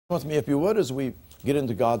With me, if you would, as we get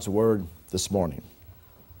into God's Word this morning.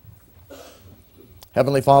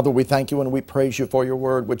 Heavenly Father, we thank you and we praise you for your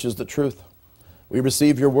Word, which is the truth. We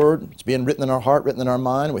receive your Word. It's being written in our heart, written in our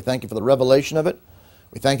mind. We thank you for the revelation of it.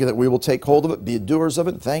 We thank you that we will take hold of it, be doers of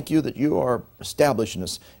it. Thank you that you are establishing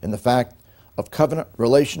us in the fact of covenant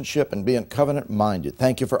relationship and being covenant-minded.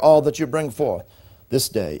 Thank you for all that you bring forth this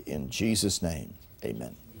day. In Jesus' name,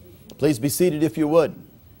 amen. Please be seated if you would.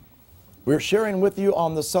 We're sharing with you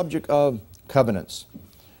on the subject of covenants.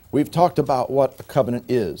 We've talked about what a covenant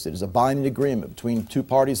is. It is a binding agreement between two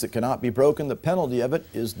parties that cannot be broken. The penalty of it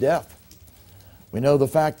is death. We know the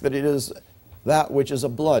fact that it is that which is a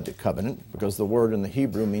blood covenant, because the word in the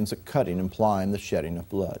Hebrew means a cutting, implying the shedding of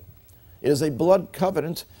blood. It is a blood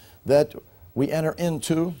covenant that we enter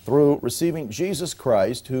into through receiving Jesus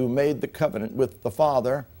Christ, who made the covenant with the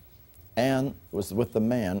Father and was with the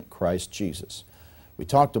man, Christ Jesus. We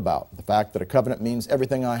talked about the fact that a covenant means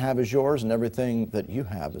everything I have is yours and everything that you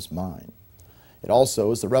have is mine. It also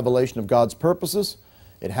is the revelation of God's purposes.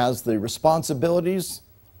 It has the responsibilities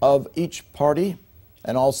of each party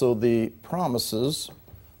and also the promises,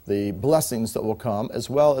 the blessings that will come, as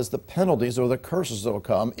well as the penalties or the curses that will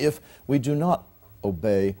come if we do not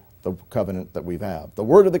obey the covenant that we have. The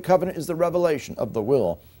word of the covenant is the revelation of the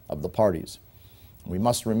will of the parties. We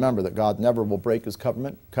must remember that God never will break his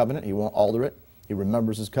covenant. He won't alter it. He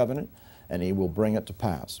remembers his covenant, and he will bring it to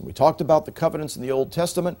pass. And we talked about the covenants in the Old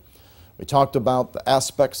Testament. We talked about the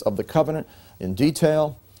aspects of the covenant in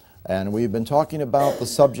detail, and we've been talking about the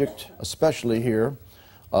subject, especially here,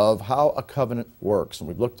 of how a covenant works. And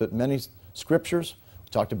we've looked at many scriptures. We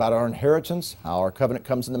talked about our inheritance, how our covenant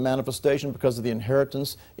comes into manifestation because of the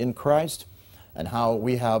inheritance in Christ, and how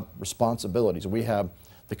we have responsibilities. We have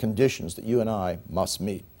the conditions that you and I must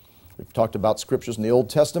meet. We've talked about scriptures in the Old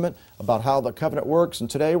Testament, about how the covenant works, and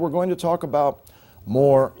today we're going to talk about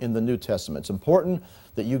more in the New Testament. It's important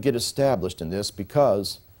that you get established in this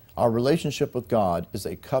because our relationship with God is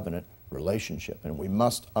a covenant relationship, and we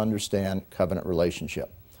must understand covenant relationship.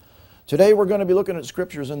 Today we're going to be looking at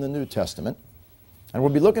scriptures in the New Testament, and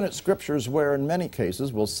we'll be looking at scriptures where in many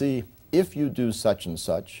cases we'll see, if you do such and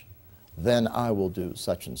such, then I will do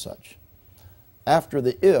such and such. After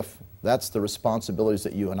the if, that's the responsibilities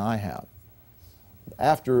that you and I have.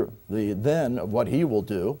 After the then of what he will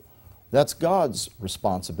do, that's God's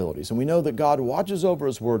responsibilities. And we know that God watches over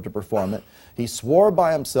his word to perform it. He swore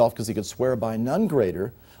by himself, because he could swear by none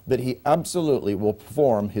greater, that he absolutely will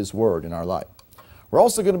perform his word in our life. We're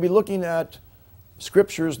also going to be looking at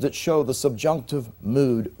scriptures that show the subjunctive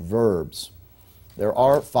mood verbs. There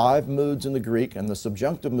are 5 moods in the Greek, and the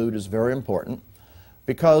subjunctive mood is very important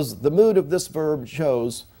because the mood of this verb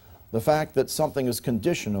shows the fact that something is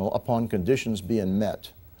conditional upon conditions being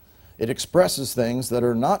met. It expresses things that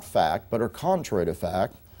are not fact, but are contrary to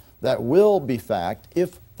fact, that will be fact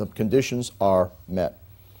if the conditions are met.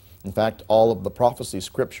 In fact, all of the prophecy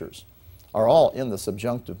scriptures are all in the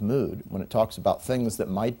subjunctive mood when it talks about things that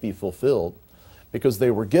might be fulfilled, because they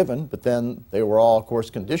were given, but then they were all, of course,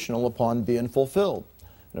 conditional upon being fulfilled.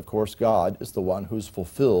 And of course, God is the one who's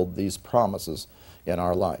fulfilled these promises in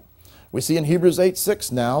our life. We see in Hebrews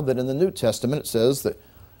 8:6 now that in the New Testament it says that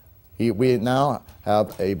we now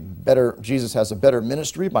have a better, Jesus has a better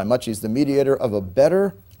ministry, by much he's the mediator of a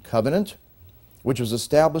better covenant, which was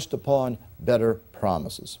established upon better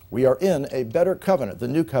promises. We are in a better covenant, the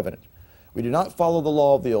new covenant. We do not follow the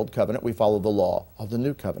law of the old covenant, we follow the law of the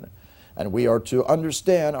new covenant. And we are to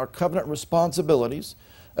understand our covenant responsibilities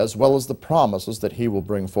as well as the promises that he will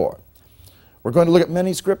bring forth. We're going to look at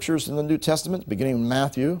many scriptures in the New Testament, beginning in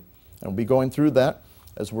Matthew, and we'll be going through that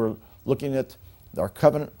as we're looking at our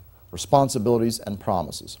covenant responsibilities and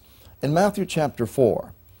promises. In Matthew chapter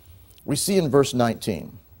 4, we see in verse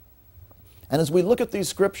 19, and as we look at these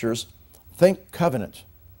scriptures, think covenant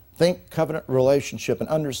relationship, and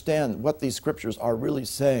understand what these scriptures are really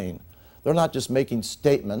saying. They're not just making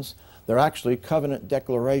statements, they're actually covenant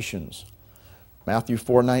declarations. Matthew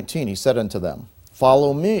 4:19, he said unto them,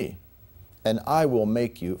 "Follow me, and I will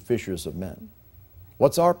make you fishers of men."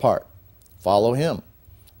 What's our part? Follow him.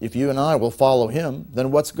 If you and I will follow him,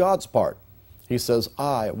 then what's God's part? He says,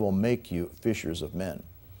 "I will make you fishers of men."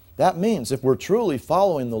 That means if we're truly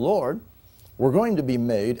following the Lord, we're going to be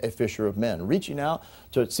made a fisher of men, reaching out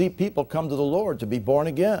to see people come to the Lord, to be born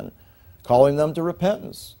again, calling them to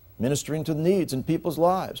repentance, ministering to needs in people's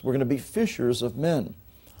lives. We're going to be fishers of men.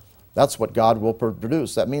 That's what God will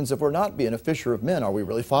produce. That means if we're not being a fisher of men, are we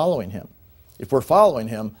really following him? If we're following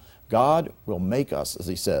him, God will make us, as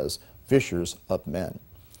he says, fishers of men.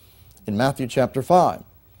 In Matthew chapter 5,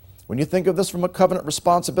 when you think of this from a covenant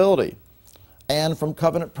responsibility and from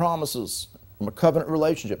covenant promises, from a covenant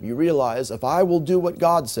relationship. You realize if I will do what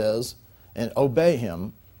God says and obey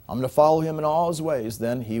Him, I'm going to follow Him in all His ways,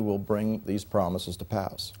 then He will bring these promises to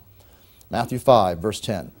pass. Matthew 5, verse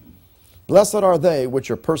 10. Blessed are they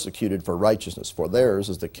which are persecuted for righteousness, for theirs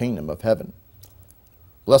is the kingdom of heaven.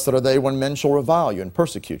 Blessed are they when men shall revile you and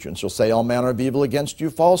persecute you, and shall say all manner of evil against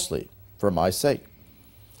you falsely, for my sake.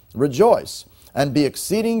 Rejoice and be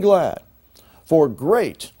exceeding glad, for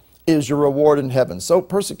great is your reward in heaven. So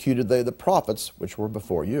persecuted they the prophets which were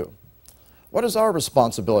before you. What is our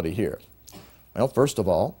responsibility here? Well, first of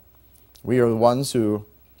all, we are the ones who,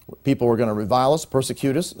 people are going to revile us,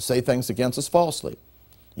 persecute us, say things against us falsely.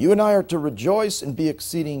 You and I are to rejoice and be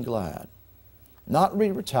exceeding glad, not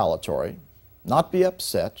be retaliatory, not be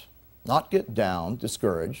upset, not get down,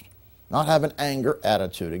 discouraged, not have an anger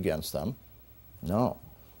attitude against them. No.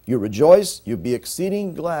 You rejoice, you be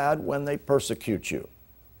exceeding glad when they persecute you.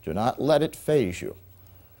 Do not let it faze you.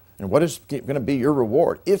 And what is going to be your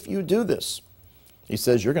reward if you do this? He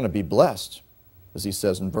says you're going to be blessed, as he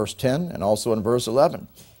says in verse 10 and also in verse 11.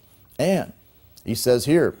 And he says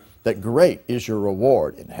here that great is your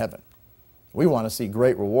reward in heaven. We want to see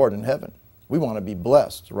great reward in heaven. We want to be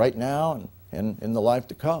blessed right now and in the life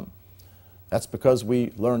to come. That's because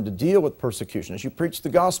we learn to deal with persecution. As you preach the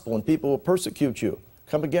gospel and people will persecute you,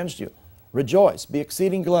 come against you, rejoice, be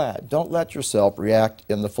exceeding glad. Don't let yourself react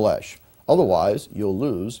in the flesh. Otherwise, you'll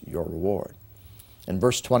lose your reward. In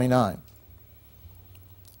verse 29,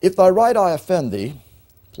 if thy right eye offend thee,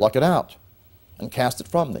 pluck it out and cast it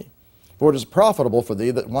from thee. For it is profitable for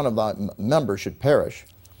thee that one of thy members should perish,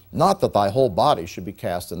 not that thy whole body should be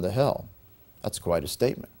cast into hell. That's quite a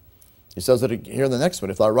statement. He says that here in the next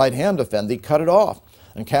one, if thy right hand offend thee, cut it off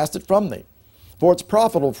and cast it from thee. For it's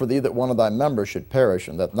profitable for thee that one of thy members should perish,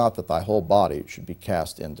 and that not that thy whole body should be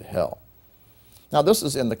cast into hell. Now this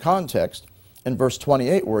is in the context in verse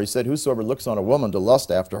 28 where he said, whosoever looks on a woman to lust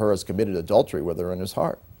after her has committed adultery with her in his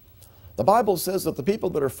heart. The Bible says that the people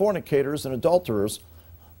that are fornicators and adulterers,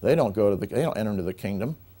 they don't enter into the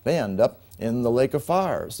kingdom. They end up in the lake of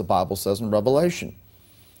fire, as the Bible says in Revelation.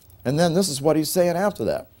 And then this is what he's saying after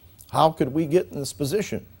that. How could we get in this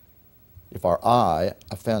position? If our eye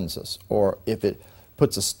offends us, or if it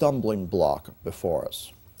puts a stumbling block before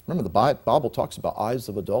us. Remember, the Bible talks about eyes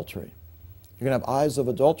of adultery. You're going to have eyes of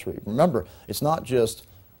adultery. Remember, it's not just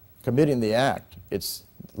committing the act. It's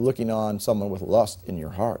looking on someone with lust in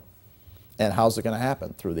your heart. And how's it going to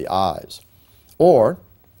happen? Through the eyes. Or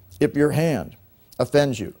if your hand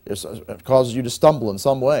offends you, it causes you to stumble in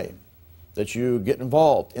some way, that you get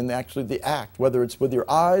involved in actually the act, whether it's with your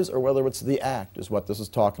eyes or whether it's the act, is what this is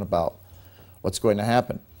talking about. What's going to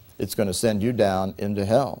happen? It's going to send you down into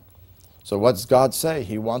hell. So what does God say?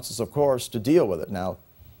 He wants us, of course, to deal with it. Now,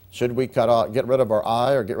 should we get rid of our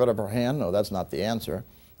eye or get rid of our hand? No, that's not the answer.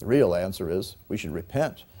 The real answer is we should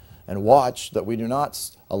repent and watch that we do not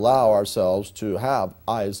allow ourselves to have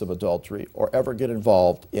eyes of adultery or ever get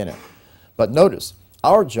involved in it. But notice,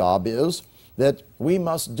 our job is that we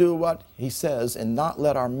must do what he says and not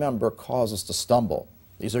let our member cause us to stumble.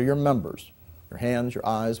 These are your members. Your hands, your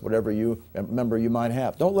eyes, whatever member you might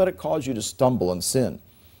have. Don't let it cause you to stumble and sin.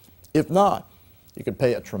 If not, you could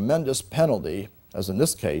pay a tremendous penalty, as in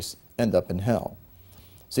this case, end up in hell.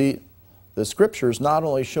 See, the Scriptures not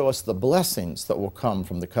only show us the blessings that will come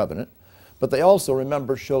from the covenant, but they also,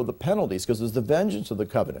 remember, show the penalties, because there's the vengeance of the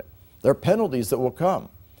covenant. There are penalties that will come.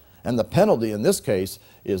 And the penalty in this case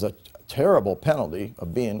is a terrible penalty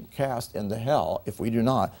of being cast into hell if we do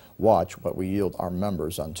not watch what we yield our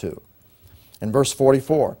members unto. In verse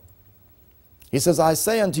 44, he says, I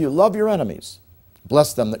say unto you, love your enemies,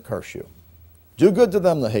 bless them that curse you, do good to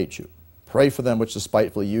them that hate you, pray for them which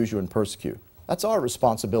despitefully use you and persecute. That's our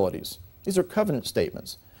responsibilities. These are covenant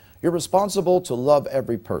statements. You're responsible to love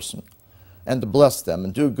every person and to bless them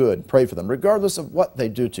and do good and pray for them, regardless of what they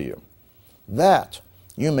do to you, that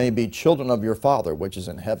you may be children of your Father which is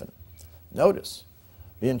in heaven. Notice,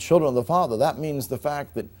 being children of the Father, that means the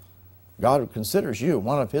fact that God considers you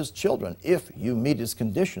one of his children if you meet his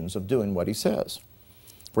conditions of doing what he says.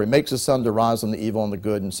 For he makes his sun to rise on the evil and the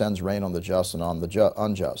good and sends rain on the just and on the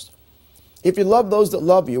unjust. If you love those that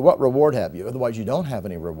love you, what reward have you? Otherwise you don't have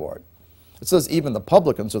any reward. It says even the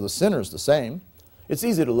publicans or the sinners the same. It's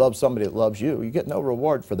easy to love somebody that loves you. You get no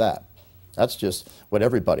reward for that. That's just what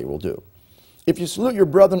everybody will do. If you salute your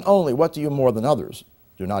brethren only, what do you more than others?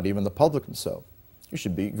 Do not even the publicans so. You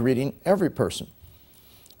should be greeting every person.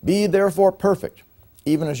 Be therefore perfect,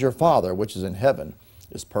 even as your Father which is in heaven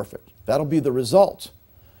is perfect. That'll be the result.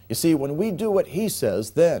 You see, when we do what he says,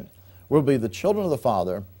 then we'll be the children of the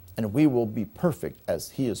Father, and we will be perfect as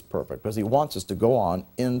he is perfect, because he wants us to go on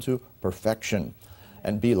into perfection.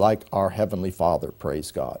 and be like our Heavenly Father,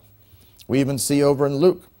 praise God. We even see over in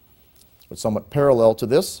Luke, what's somewhat parallel to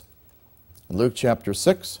this, in Luke chapter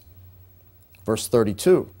 6, verse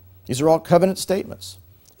 32. These are all covenant statements.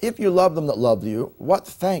 If you love them that love you, what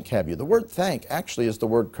thank have you? The word thank actually is the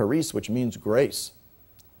word charis, which means grace.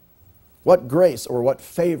 What grace or what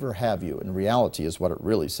favor have you? In reality is what it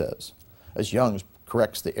really says. As Young's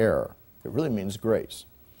corrects the error, it really means grace.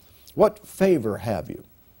 What favor have you?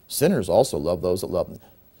 Sinners also love those that love them.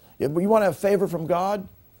 If you want to have favor from God,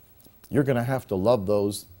 you're going to have to love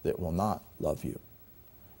those that will not love you.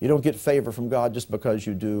 You don't get favor from God just because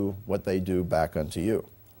you do what they do back unto you.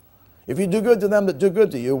 If you do good to them that do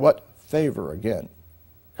good to you, what favor again?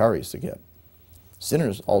 Charis again.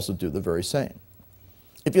 Sinners also do the very same.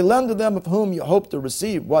 If you lend to them of whom you hope to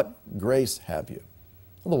receive, what grace have you?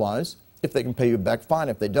 Otherwise, if they can pay you back, fine.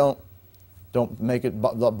 If they don't make it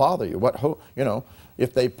bother you.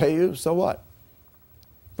 If they pay you, so what?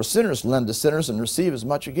 For sinners lend to sinners and receive as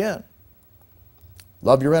much again.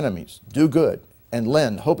 Love your enemies, do good, and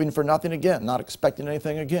lend, hoping for nothing again, not expecting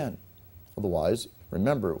anything again. Otherwise,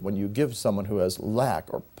 remember, when you give someone who has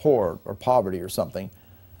lack or poor or poverty or something,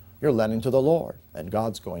 you're lending to the Lord, and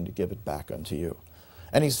God's going to give it back unto you.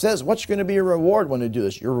 And he says, what's going to be your reward when you do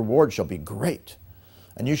this? Your reward shall be great.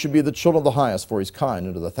 And you should be the children of the highest, for he's kind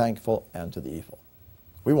unto the thankful and to the evil.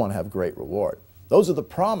 We want to have great reward. Those are the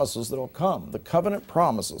promises that will come, the covenant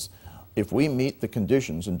promises, if we meet the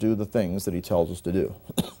conditions and do the things that he tells us to do.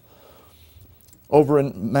 Over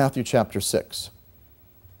in Matthew chapter 6.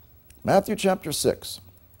 Matthew chapter 6.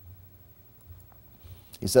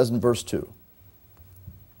 He says in verse 2.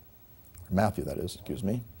 Matthew, that is, excuse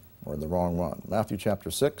me. We're in the wrong one. Matthew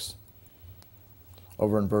chapter 6.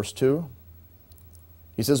 Over in verse 2.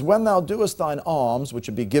 He says, when thou doest thine alms, which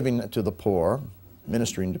would be giving to the poor,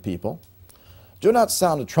 ministering to people, do not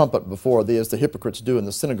sound a trumpet before thee, as the hypocrites do in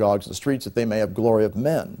the synagogues and the streets, that they may have glory of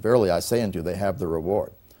men. Verily I say unto you, they have the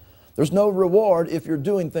reward. There's no reward if you're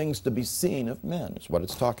doing things to be seen of men, is what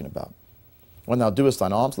it's talking about. When thou doest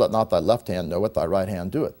thine alms, let not thy left hand know what thy right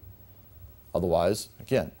hand doeth. Otherwise,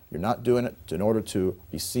 again, you're not doing it in order to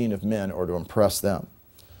be seen of men or to impress them.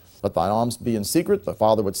 Let thine alms be in secret. The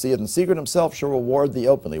Father which seeth in secret himself shall reward thee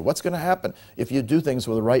openly. What's going to happen if you do things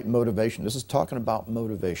with the right motivation? This is talking about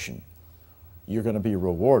motivation. You're going to be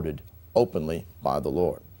rewarded openly by the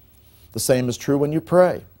Lord. The same is true when you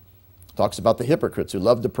pray. It talks about the hypocrites who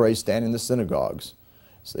love to pray standing in the synagogues.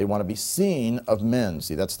 So they want to be seen of men.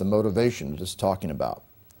 See, that's the motivation it's talking about.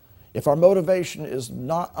 If our motivation is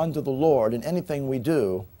not unto the Lord in anything we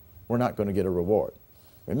do, we're not going to get a reward.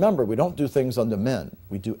 Remember, we don't do things unto men.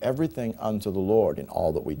 We do everything unto the Lord in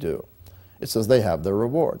all that we do. It says they have their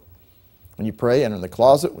reward. When you pray, enter in the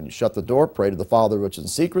closet. When you shut the door, pray to the Father which is in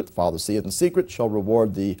secret. The Father seeth in secret, shall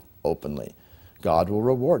reward thee openly. God will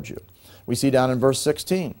reward you. We see down in verse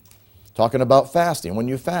 16, talking about fasting. When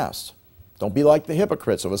you fast, don't be like the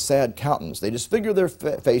hypocrites of a sad countenance. They disfigure their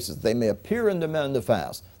faces, that they may appear unto men to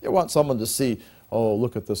fast. They want someone to see, oh,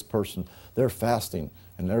 look at this person. They're fasting,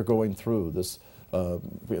 and they're going through this.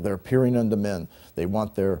 They're appearing unto men. They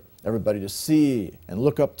want everybody to see and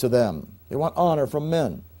look up to them. They want honor from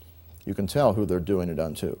men. You can tell who they're doing it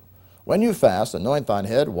unto. When you fast, anoint thine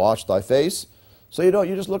head, wash thy face, so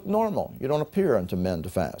you just look normal. You don't appear unto men to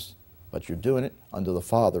fast, but you're doing it unto the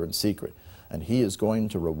Father in secret, and he is going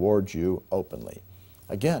to reward you openly.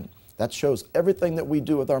 Again, that shows everything that we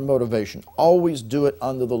do with our motivation. Always do it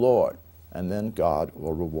unto the Lord, and then God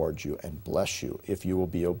will reward you and bless you if you will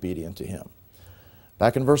be obedient to him.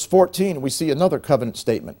 Back in verse 14, we see another covenant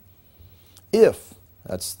statement. If,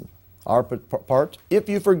 that's our part, if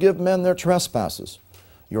you forgive men their trespasses,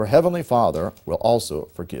 your heavenly Father will also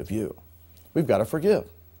forgive you. We've got to forgive,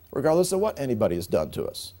 regardless of what anybody has done to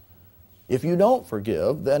us. If you don't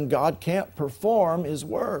forgive, then God can't perform his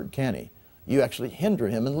word, can he? You actually hinder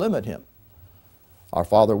him and limit him. Our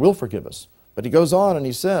Father will forgive us. But he goes on and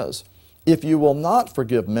he says, if you will not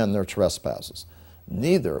forgive men their trespasses,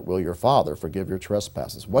 neither will your Father forgive your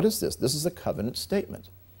trespasses. What is this? This is a covenant statement.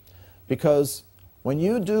 Because when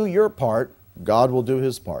you do your part, God will do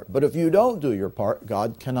his part. But if you don't do your part,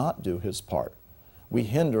 God cannot do his part. We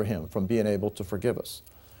hinder him from being able to forgive us.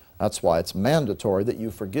 That's why it's mandatory that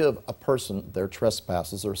you forgive a person their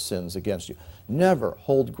trespasses or sins against you. Never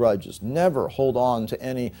hold grudges. Never hold on to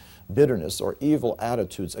any bitterness or evil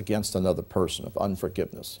attitudes against another person of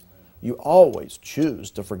unforgiveness. You always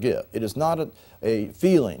choose to forgive. It is not a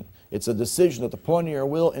feeling. It's a decision at the point of your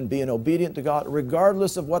will in being obedient to God,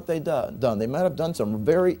 regardless of what they've done. They might have done some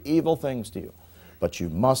very evil things to you, but you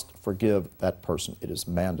must forgive that person. It is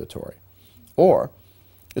mandatory. Or,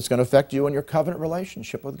 It's going to affect you in your covenant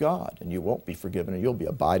relationship with God, and you won't be forgiven, and you'll be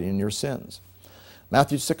abiding in your sins.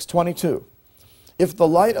 Matthew 6:22. If the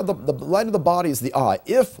light of the body is the eye,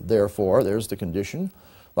 if therefore, there's the condition,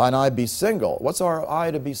 thine eye be single. What's our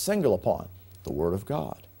eye to be single upon? The Word of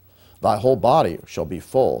God. Thy whole body shall be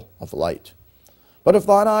full of light. But if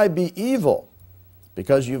thine eye be evil,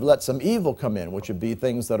 because you've let some evil come in, which would be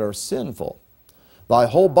things that are sinful, thy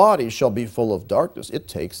whole body shall be full of darkness. It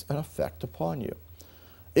takes an effect upon you.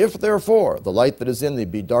 If therefore the light that is in thee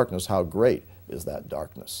be darkness, how great is that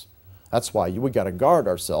darkness? That's why we got to guard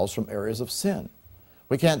ourselves from areas of sin.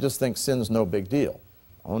 We can't just think sin's no big deal.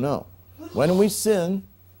 Oh no. When we sin,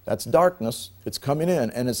 that's darkness. It's coming in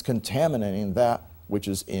and it's contaminating that which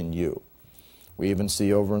is in you. We even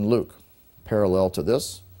see over in Luke, parallel to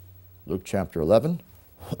this, Luke chapter 11,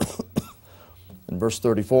 in verse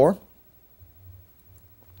 34.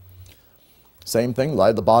 Same thing,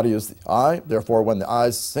 light of the body is the eye. Therefore, when the eye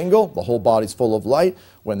is single, the whole body is full of light.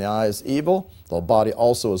 When the eye is evil, the body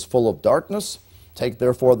also is full of darkness. Take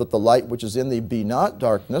therefore that the light which is in thee be not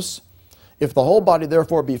darkness. If the whole body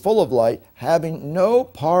therefore be full of light, having no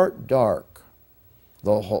part dark,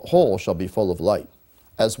 the whole shall be full of light,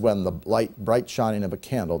 as when the light bright shining of a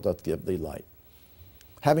candle doth give thee light.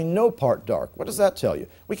 Having no part dark, what does that tell you?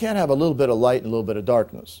 We can't have a little bit of light and a little bit of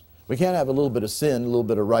darkness. We can't have a little bit of sin, a little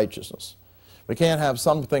bit of righteousness. We can't have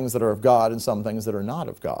some things that are of God and some things that are not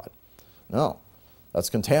of God. No, that's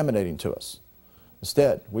contaminating to us.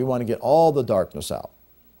 Instead, we want to get all the darkness out.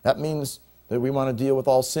 That means that we want to deal with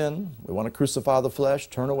all sin. We want to crucify the flesh,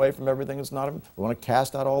 turn away from everything that's not of Him. We want to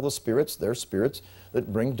cast out all the spirits. They're spirits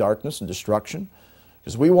that bring darkness and destruction.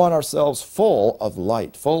 Because we want ourselves full of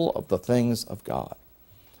light, full of the things of God.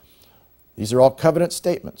 These are all covenant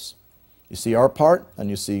statements. You see our part and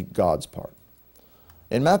you see God's part.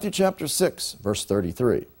 In Matthew chapter 6, verse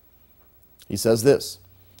 33, He says this,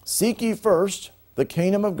 seek ye first the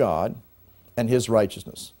kingdom of God and His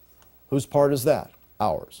righteousness. Whose part is that?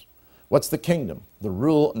 Ours. What's the kingdom? The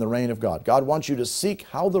rule and the reign of God. God wants you to seek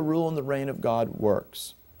how the rule and the reign of God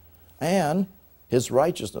works. And His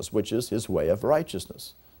righteousness, which is His way of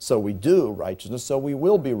righteousness. So we do righteousness, so we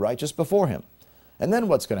will be righteous before Him. And then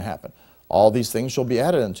what's going to happen? All these things shall be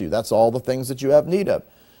added unto you. That's all the things that you have need of.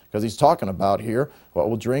 Because He's talking about here what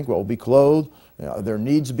will drink, what will be clothed, their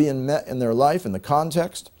needs being met in their life, in the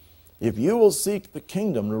context. If you will seek the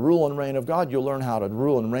kingdom, the rule and reign of God, you'll learn how to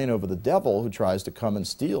rule and reign over the devil who tries to come and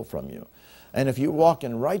steal from you. And if you walk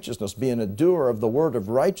in righteousness, being a doer of the word of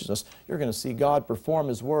righteousness, you're going to see God perform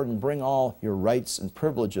His word and bring all your rights and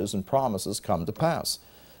privileges and promises come to pass.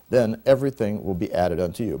 Then everything will be added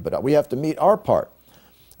unto you. But we have to meet our part,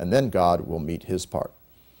 and then God will meet His part.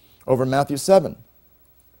 Over in Matthew 7,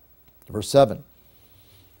 verse 7,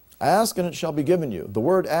 ask and it shall be given you. The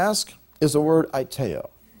word ask is the word aiteo.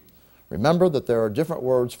 Remember that there are different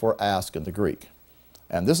words for ask in the Greek.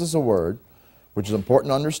 And this is a word which is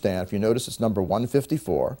important to understand. If you notice, it's number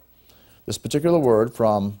 154. This particular word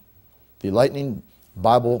from the Lightning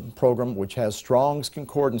Bible program, which has Strong's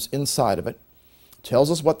Concordance inside of it,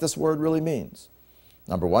 tells us what this word really means.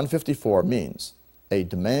 Number 154 means a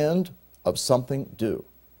demand of something due.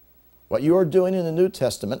 What you are doing in the New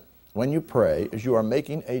Testament when you pray is you are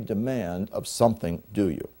making a demand of something due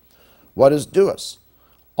you. What is due us?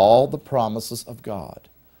 All the promises of God.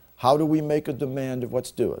 How do we make a demand of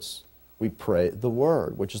what's due us? We pray the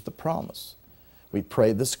Word, which is the promise. We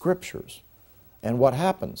pray the Scriptures. And what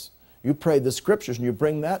happens? You pray the Scriptures and you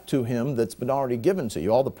bring that to Him that's been already given to you.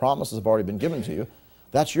 All the promises have already been given to you.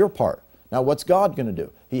 That's your part. Now what's God going to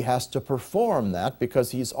do? He has to perform that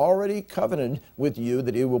because He's already covenanted with you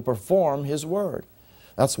that He will perform His Word.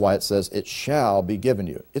 That's why it says, it shall be given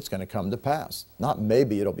you. It's going to come to pass. Not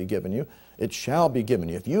maybe it'll be given you. It shall be given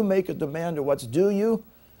you. If you make a demand of what's due you,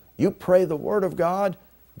 you pray the Word of God,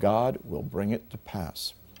 God will bring it to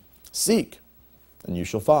pass. Seek, and you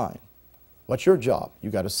shall find. What's your job? You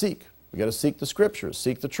got to seek. We got to seek the Scriptures,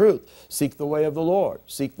 seek the truth, seek the way of the Lord,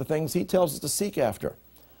 seek the things He tells us to seek after.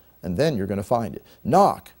 And then you're going to find it.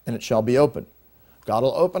 Knock, and it shall be open. God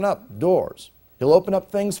will open up doors. He'll open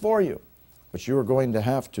up things for you. But you are going to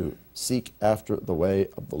have to seek after the way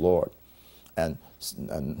of the Lord. And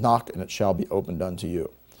knock, and it shall be opened unto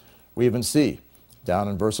you. We even see down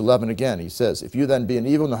in verse 11 again, He says, if you then being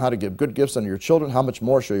evil know how to give good gifts unto your children, how much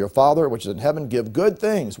more shall your Father which is in heaven give good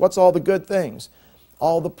things? What's all the good things?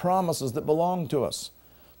 All the promises that belong to us.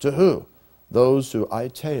 To who? Those who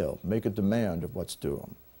aiteo, make a demand of what's due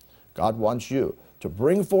them. God wants you to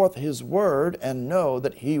bring forth His Word and know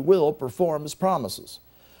that He will perform His promises.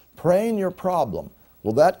 Praying your problem,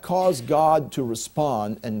 will that cause God to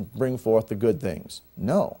respond and bring forth the good things?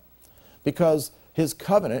 No. Because His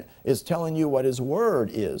covenant is telling you what His word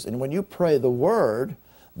is. And when you pray the word,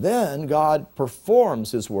 then God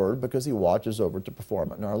performs His word because He watches over to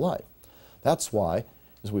perform it in our life. That's why,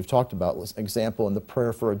 as we've talked about, an example in the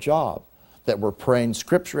prayer for a job, that we're praying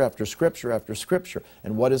scripture after scripture after scripture.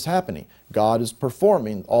 And what is happening? God is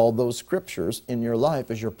performing all those scriptures in your life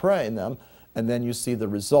as you're praying them, and then you see the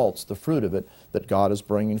results, the fruit of it, that God is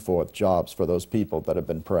bringing forth jobs for those people that have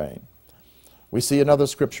been praying. We see another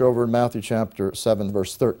scripture over in Matthew chapter 7,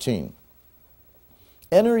 verse 13.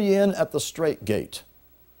 Enter ye in at the strait gate.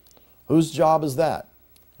 Whose job is that?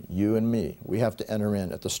 You and me. We have to enter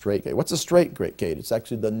in at the strait gate. What's a strait gate? It's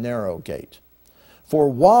actually the narrow gate. For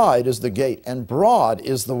wide is the gate, and broad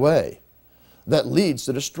is the way that leads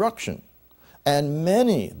to destruction, and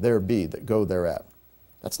many there be that go thereat.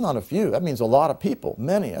 That's not a few. That means a lot of people.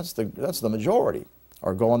 Many. That's the majority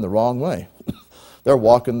are going the wrong way. They're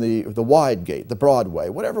walking the wide gate, the broad way,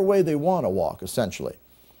 whatever way they want to walk, essentially.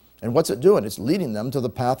 And what's it doing? It's leading them to the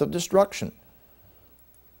path of destruction.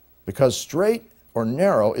 Because straight or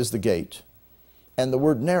narrow is the gate. And the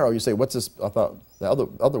word narrow, you say, what's this? I thought the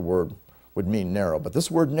other word would mean narrow. But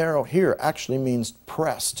this word narrow here actually means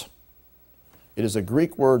pressed. It is a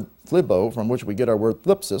Greek word phlibo, from which we get our word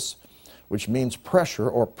thlipsis, which means pressure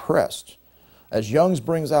or pressed. As Young's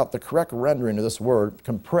brings out the correct rendering of this word,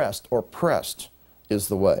 compressed or pressed is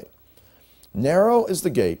the way. Narrow is the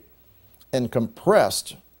gate, and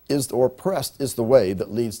compressed is or pressed is the way that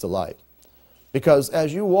leads to life. Because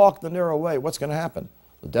as you walk the narrow way, what's going to happen?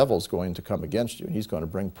 The devil's going to come against you, and he's going to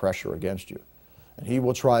bring pressure against you. And he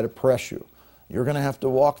will try to press you. You're going to have to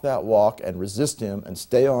walk that walk and resist him and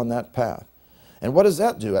stay on that path. And what does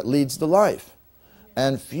that do? It leads to life.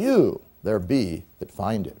 And few there be that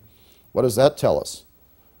find it. What does that tell us?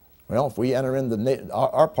 Well, if we enter in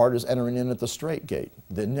our part is entering in at the straight gate,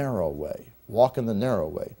 the narrow way, walking the narrow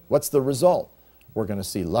way. What's the result? We're going to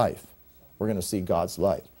see life. We're going to see God's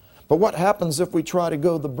life. But what happens if we try to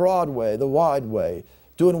go the broad way, the wide way,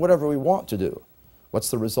 doing whatever we want to do? What's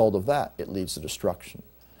the result of that? It leads to destruction.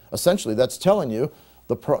 Essentially, that's telling you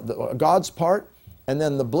God's part, and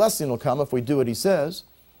then the blessing will come if we do what He says.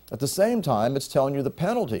 At the same time, it's telling you the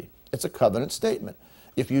penalty. It's a covenant statement.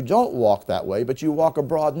 If you don't walk that way, but you walk a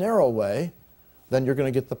broad, narrow way, then you're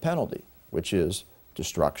going to get the penalty, which is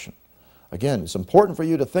destruction. Again, it's important for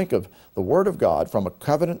you to think of the Word of God from a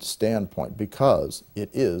covenant standpoint, because it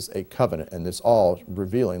is a covenant, and it's all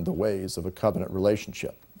revealing the ways of a covenant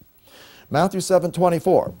relationship. Matthew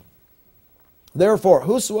 7:24. Therefore,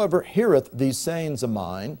 whosoever heareth these sayings of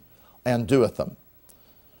mine and doeth them.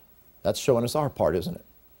 That's showing us our part, isn't it?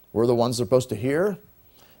 We're the ones that are supposed to hear.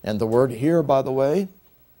 And the word hear, by the way,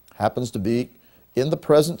 happens to be in the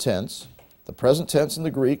present tense. The present tense in the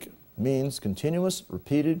Greek means continuous,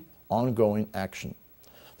 repeated, ongoing action.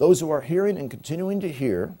 Those who are hearing and continuing to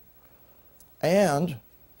hear and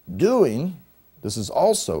doing, this is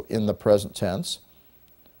also in the present tense,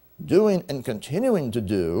 doing and continuing to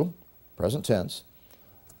do, present tense,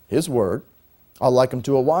 His word, I'll liken him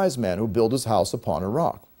to a wise man who built his house upon a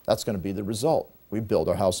rock. That's going to be the result. We build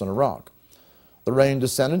our house on a rock. The rain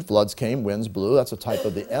descended, floods came, winds blew. That's a type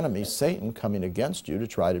of the enemy, Satan, coming against you to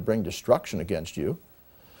try to bring destruction against you,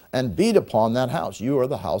 and beat upon that house. You are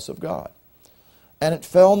the house of God. And it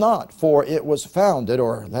fell not, for it was founded,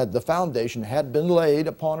 or the foundation had been laid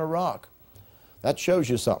upon a rock. That shows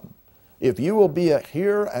you something. If you will be a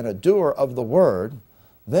hearer and a doer of the word,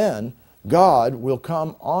 then God will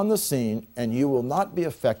come on the scene, and you will not be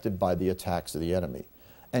affected by the attacks of the enemy.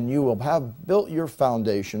 And you will have built your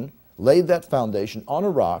foundation, laid that foundation on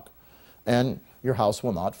a rock, and your house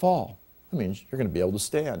will not fall. That means you're going to be able to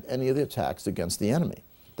stand any of the attacks against the enemy.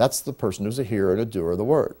 That's the person who's a hearer and a doer of the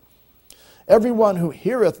word. Everyone who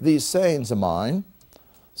heareth these sayings of mine,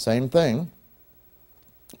 same thing,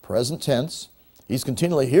 present tense, he's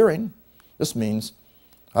continually hearing. This means,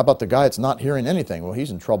 how about the guy that's not hearing anything? Well, he's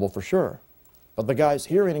in trouble for sure. But the guy's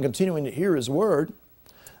hearing and continuing to hear his word,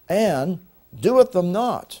 and doeth them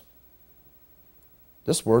not.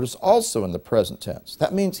 This word is also in the present tense.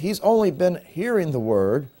 That means he's only been hearing the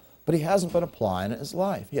word, but he hasn't been applying it in his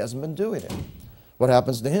life. He hasn't been doing it. What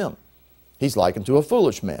happens to him? He's likened to a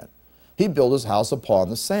foolish man. He built his house upon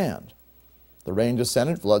the sand. The rain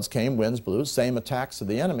descended, floods came, winds blew, same attacks of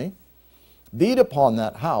the enemy, beat upon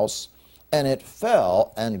that house, and it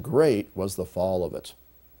fell, and great was the fall of it.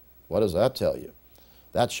 What does that tell you?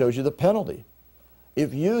 That shows you the penalty.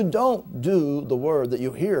 If you don't do the word that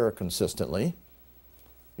you hear consistently,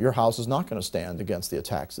 your house is not going to stand against the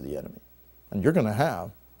attacks of the enemy. And you're going to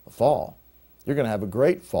have a fall. You're going to have a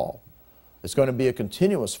great fall. It's going to be a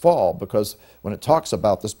continuous fall, because when it talks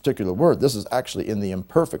about this particular word, this is actually in the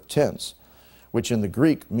imperfect tense, which in the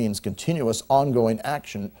Greek means continuous, ongoing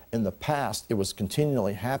action. In the past, it was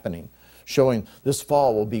continually happening, showing this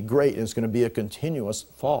fall will be great, and it's going to be a continuous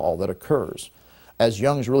fall that occurs. As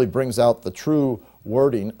Young's really brings out the true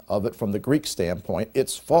wording of it from the Greek standpoint,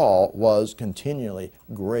 its fall was continually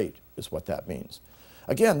great, is what that means.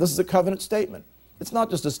 Again, this is a covenant statement. It's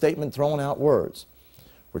not just a statement throwing out words.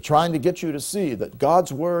 We're trying to get you to see that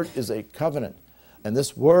God's word is a covenant, and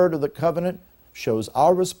this word of the covenant shows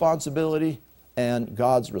our responsibility and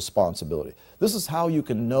God's responsibility. This is how you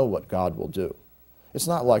can know what God will do. It's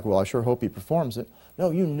not like, well, I sure hope he performs it.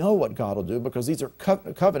 No, you know what God will do because these are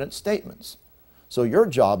covenant statements. So your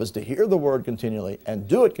job is to hear the word continually and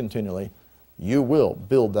do it continually. You will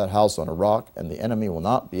build that house on a rock, and the enemy will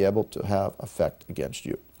not be able to have effect against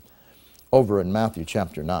you. Over in Matthew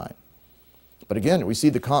chapter 9. But again, we see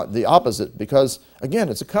the opposite because, again,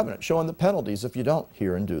 it's a covenant showing the penalties if you don't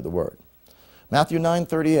hear and do the word. Matthew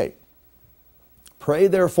 9:38. Pray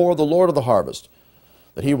therefore the Lord of the harvest,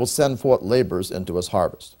 that he will send forth laborers into his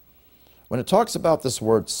harvest. When it talks about this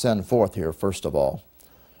word send forth here, first of all,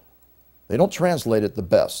 they don't translate it the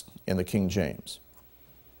best in the King James.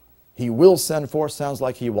 He will send forth sounds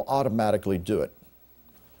like he will automatically do it.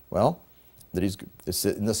 Well, that it's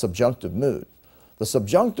in the subjunctive mood. The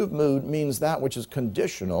subjunctive mood means that which is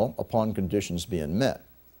conditional upon conditions being met.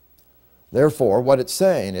 Therefore, what it's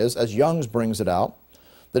saying is, as Young's brings it out,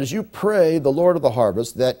 that as you pray the Lord of the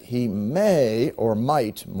harvest, that he may, or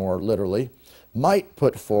might, more literally, might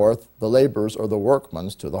put forth the laborers or the workmen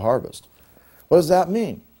to the harvest. What does that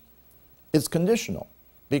mean? It's conditional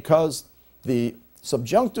because the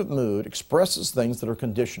subjunctive mood expresses things that are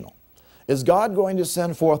conditional. Is God going to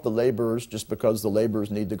send forth the laborers just because the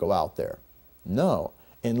laborers need to go out there? No,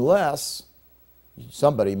 unless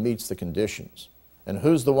somebody meets the conditions. And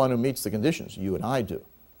who's the one who meets the conditions? You and I do.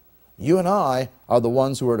 You and I are the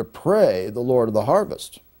ones who are to pray the Lord of the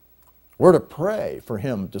harvest. We're to pray for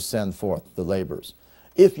him to send forth the laborers.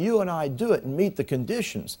 If you and I do it and meet the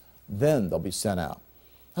conditions, then they'll be sent out.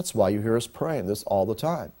 That's why you hear us praying this all the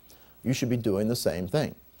time. You should be doing the same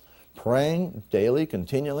thing. Praying daily,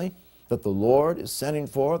 continually, that the Lord is sending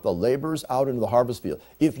forth the laborers out into the harvest field.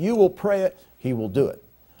 If you will pray it, he will do it.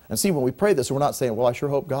 And see, when we pray this, we're not saying, well, I sure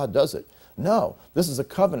hope God does it. No, this is a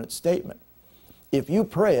covenant statement. If you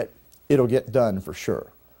pray it, it'll get done for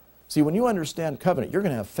sure. See, when you understand covenant, you're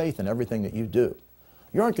going to have faith in everything that you do.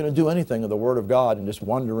 You aren't going to do anything of the Word of God and just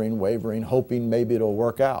wondering, wavering, hoping maybe it'll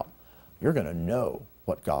work out. You're going to know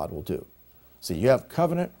what God will do. See, you have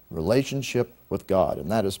covenant relationship with God,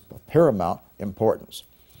 and that is of paramount importance.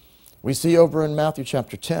 We see over in Matthew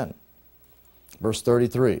chapter 10, verse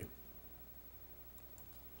 33.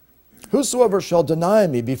 Whosoever shall deny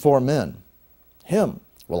me before men, him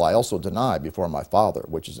will I also deny before my Father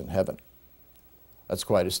which is in heaven. That's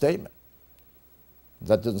quite a statement.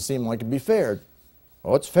 That doesn't seem like it'd be fair.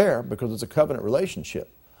 Well, it's fair because it's a covenant relationship.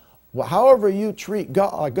 Well, however you treat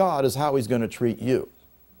God is how he's going to treat you.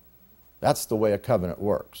 That's the way a covenant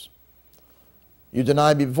works. You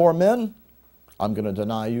deny me before men, I'm going to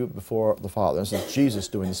deny you before the Father. This is Jesus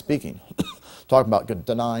doing the speaking. Talking about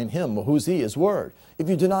denying him. Well, who's he? His word. If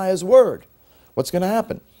you deny his word, what's going to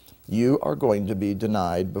happen? You are going to be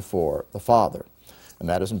denied before the Father. And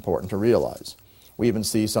that is important to realize. We even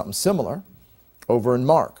see something similar over in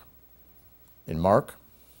Mark. In Mark,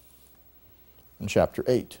 in chapter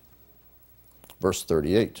 8, verse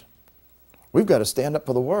 38. We've got to stand up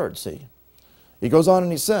for the word, see. He goes on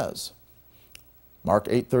and he says, Mark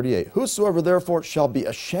 8:38, whosoever therefore shall be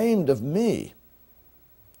ashamed of me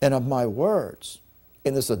and of my words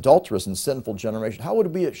in this adulterous and sinful generation, how would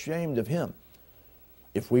it be ashamed of him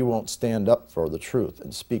if we won't stand up for the truth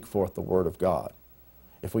and speak forth the word of God?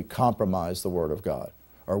 If we compromise the word of God,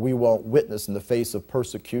 or we won't witness in the face of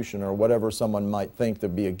persecution or whatever someone might think to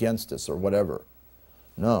be against us or whatever.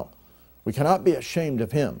 No, we cannot be ashamed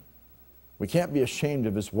of him. We can't be ashamed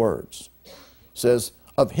of his words. It says,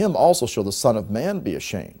 of him also shall the Son of Man be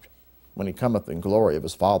ashamed when he cometh in glory of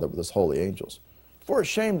his Father with his holy angels. If we're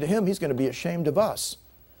ashamed of him, he's going to be ashamed of us.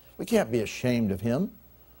 We can't be ashamed of him.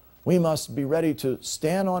 We must be ready to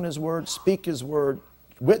stand on his word, speak his word,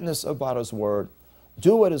 witness about his word,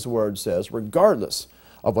 do what his word says, regardless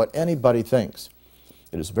of what anybody thinks.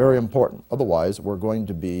 It is very important. Otherwise, we're going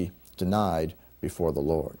to be denied before the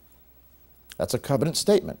Lord. That's a covenant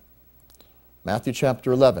statement. Matthew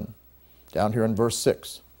chapter 11, down here in verse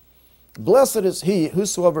 6. Blessed is he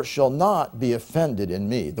whosoever shall not be offended in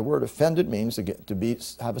me. The word offended means to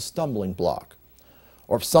have a stumbling block,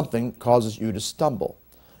 or if something causes you to stumble.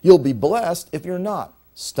 You'll be blessed if you're not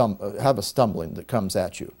have a stumbling that comes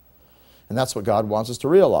at you. And that's what God wants us to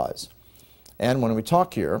realize. And when we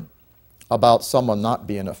talk here about someone not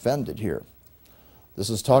being offended here. This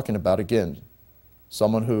is talking about, again,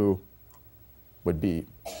 someone who would be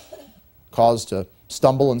caused to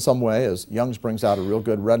stumble in some way, as Young's brings out a real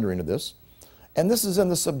good rendering of this. And this is in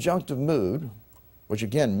the subjunctive mood, which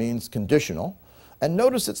again means conditional. And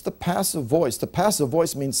notice it's the passive voice. The passive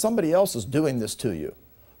voice means somebody else is doing this to you.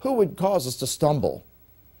 Who would cause us to stumble?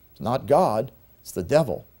 It's not God, it's the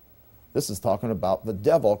devil. This is talking about the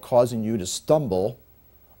devil causing you to stumble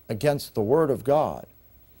against the Word of God.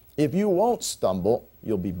 If you won't stumble,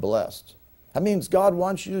 you'll be blessed. That means God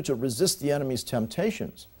wants you to resist the enemy's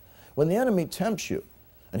temptations. When the enemy tempts you,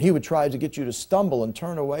 and he would try to get you to stumble and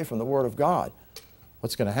turn away from the Word of God,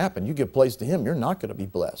 what's going to happen? You give place to him, you're not going to be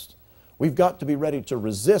blessed. We've got to be ready to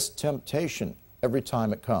resist temptation every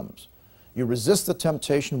time it comes. You resist the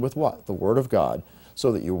temptation with what? The Word of God,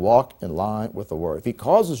 so that you walk in line with the Word. If he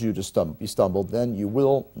causes you to stumble, then you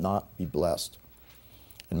will not be blessed.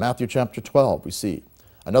 In Matthew chapter 12, we see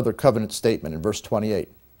another covenant statement in verse 28.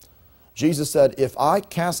 Jesus said, if I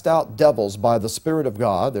cast out devils by the Spirit of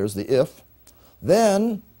God, there's the if,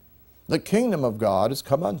 then the kingdom of God is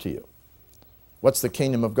come unto you. What's the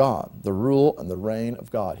kingdom of God? The rule and the reign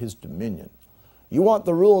of God, His dominion. You want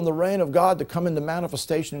the rule and the reign of God to come into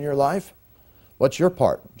manifestation in your life? What's your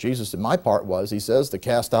part? Jesus, my part was, He says, to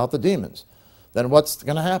cast out the demons. Then what's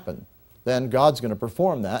going to happen? Then God's going to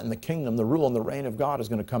perform that, and the kingdom, the rule and the reign of God is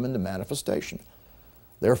going to come into manifestation.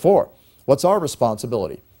 Therefore, what's our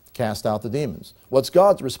responsibility? Cast out the demons. What's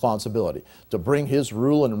God's responsibility? To bring His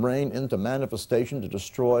rule and reign into manifestation to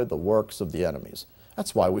destroy the works of the enemies.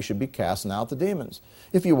 That's why we should be casting out the demons.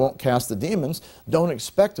 If you won't cast the demons, don't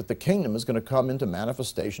expect that the kingdom is going to come into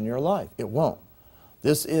manifestation in your life. It won't.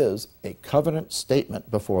 This is a covenant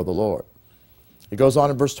statement before the Lord. It goes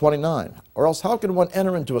on in verse 29. Or else how can one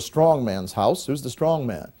enter into a strong man's house? Who's the strong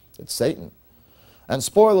man? It's Satan. And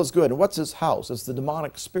spoil his good. And what's his house? It's the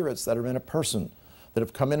demonic spirits that are in a person that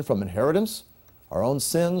have come in from inheritance, our own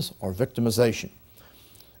sins, or victimization.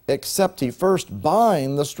 Except he first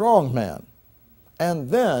bind the strong man, and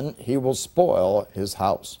then he will spoil his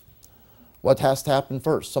house. What has to happen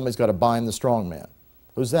first? Somebody's got to bind the strong man.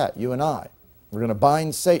 Who's that? You and I. We're going to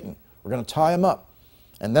bind Satan. We're going to tie him up.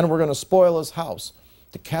 And then we're going to spoil his house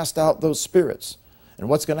to cast out those spirits. And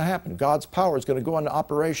what's going to happen? God's power is going to go into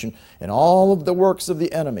operation, and all of the works of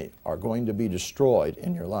the enemy are going to be destroyed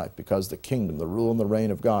in your life, because the kingdom, the rule and the reign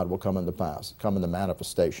of God will come into pass, come into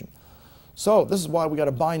manifestation. So this is why we got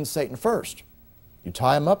to bind Satan first. You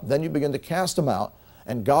tie him up, then you begin to cast him out,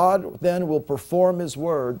 and God then will perform His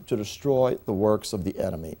word to destroy the works of the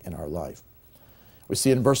enemy in our life. We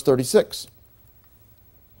see in verse 36.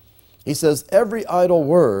 He says, every idle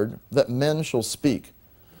word that men shall speak,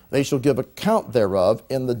 they shall give account thereof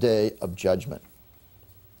in the day of judgment.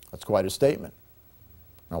 That's quite a statement.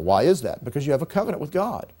 Now, why is that? Because you have a covenant with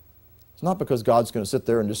God. It's not because God's going to sit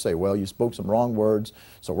there and just say, well, you spoke some wrong words,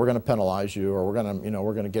 so we're going to penalize you, or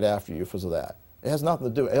we're going to get after you because of that. It has nothing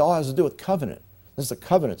to do. It all has to do with covenant. This is a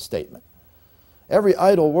covenant statement. Every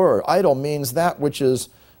idle word, idle means that which is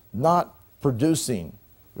not producing.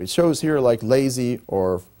 It shows here like lazy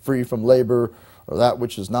or free from labor, or that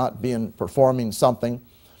which is not performing something.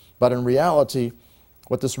 But in reality,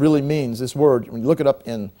 what this really means, this word, when you look it up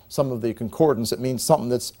in some of the concordance, it means something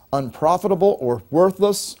that's unprofitable or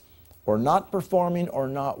worthless or not performing or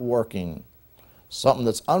not working. Something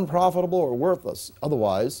that's unprofitable or worthless.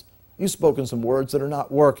 Otherwise, you've spoken some words that are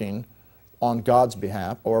not working on God's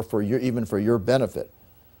behalf or even for your benefit.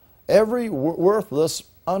 Every worthless,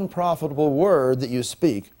 unprofitable word that you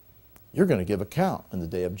speak, you're going to give account in the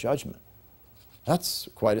day of judgment. That's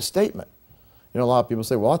quite a statement. You know, a lot of people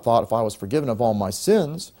say, well, I thought if I was forgiven of all my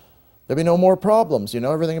sins, there'd be no more problems.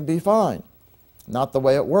 Everything would be fine. Not the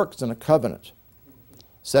way it works in a covenant.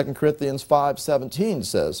 2 Corinthians 5:17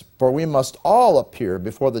 says, for we must all appear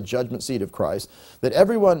before the judgment seat of Christ, that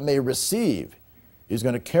everyone may receive. He's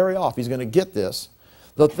going to carry off, he's going to get this,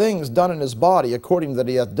 the things done in his body according that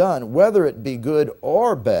he hath done, whether it be good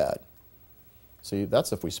or bad. See,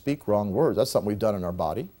 that's if we speak wrong words. That's something we've done in our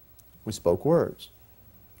body. We spoke words.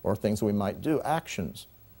 Or things we might do, actions.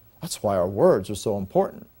 That's why our words are so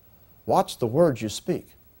important. Watch the words you speak.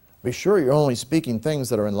 Be sure you're only speaking things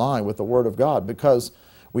that are in line with the Word of God, because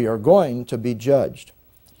we are going to be judged.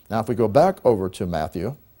 Now, if we go back over to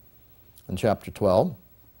Matthew in chapter 12,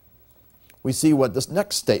 we see what this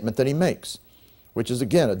next statement that he makes, which is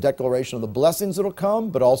again a declaration of the blessings that will come,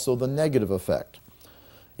 but also the negative effect.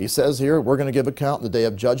 He says here, we're going to give account in the day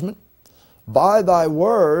of judgment. By thy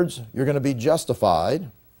words, you're going to be justified,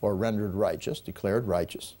 or rendered righteous, declared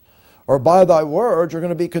righteous. Or by thy words, you're going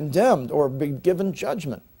to be condemned, or be given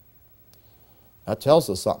judgment. That tells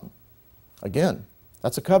us something. Again,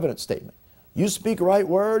 that's a covenant statement. You speak right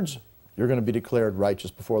words, you're going to be declared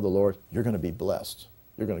righteous before the Lord. You're going to be blessed.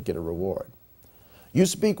 You're going to get a reward. You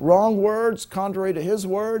speak wrong words contrary to His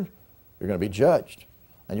word, you're going to be judged.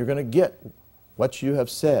 And you're going to get what you have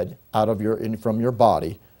said out of from your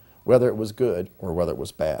body, whether it was good or whether it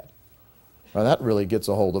was bad. Now that really gets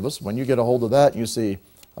a hold of us. When you get a hold of that, you see,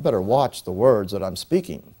 I better watch the words that I'm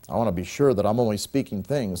speaking. I want to be sure that I'm only speaking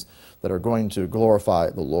things that are going to glorify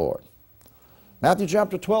the Lord. Matthew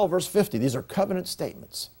chapter 12, verse 50. These are covenant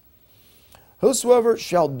statements. Whosoever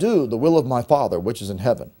shall do the will of my Father which is in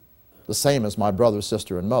heaven, the same as my brother,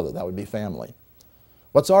 sister, and mother. That would be family.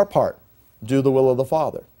 What's our part? Do the will of the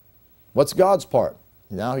Father. What's God's part?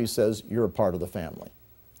 Now He says you're a part of the family.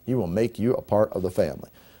 He will make you a part of the family.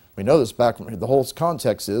 We know this back from the whole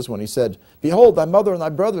context is when He said, Behold, thy mother and thy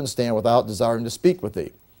brethren stand without, desiring to speak with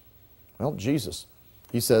thee. Well, Jesus,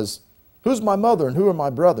 He says, who's my mother and who are my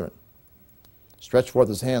brethren? Stretched forth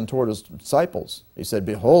His hand toward His disciples. He said,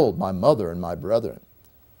 Behold, my mother and my brethren.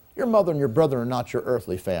 Your mother and your brethren are not your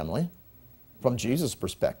earthly family from Jesus'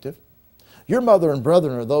 perspective. Your mother and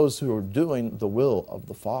brethren are those who are doing the will of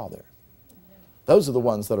the Father. Those are the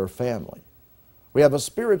ones that are family. We have a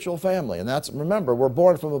spiritual family, and that's, remember, we're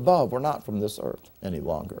born from above. We're not from this earth any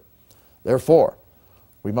longer. Therefore,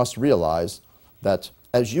 we must realize that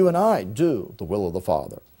as you and I do the will of the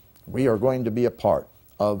Father, we are going to be a part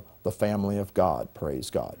of the family of God. Praise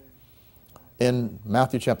God. In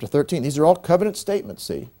Matthew chapter 13, these are all covenant statements,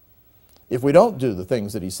 see. If we don't do the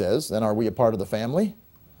things that He says, then are we a part of the family?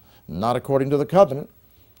 Not according to the covenant.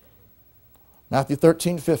 Matthew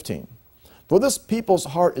 13, 15. For this people's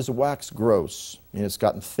heart is waxed gross. I mean, it's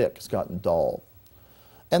gotten thick, it's gotten dull.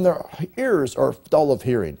 And their ears are dull of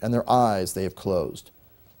hearing, and their eyes they have closed.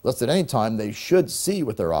 Lest at any time they should see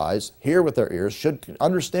with their eyes, hear with their ears, should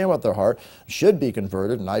understand with their heart, should be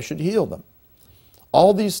converted, and I should heal them.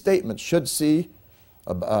 All these statements should see,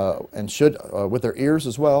 and should, with their ears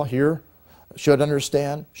as well, hear, should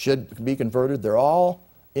understand, should be converted. They're all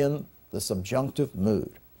in the subjunctive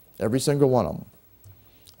mood. Every single one of them.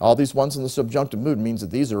 All these ones in the subjunctive mood means that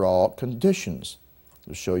these are all conditions.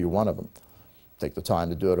 I'll show you one of them. Take the time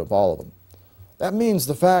to do it of all of them. That means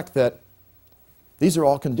the fact that these are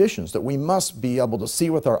all conditions that we must be able to see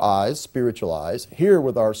with our eyes, spiritual eyes, hear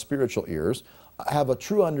with our spiritual ears, have a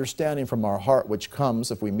true understanding from our heart which comes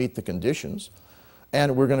if we meet the conditions,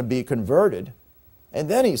 and we're going to be converted. And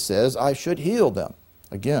then He says, I should heal them.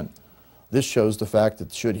 Again, this shows the fact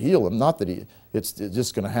that should heal them, not that it's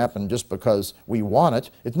just going to happen just because we want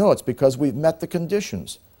it. No, it's because we've met the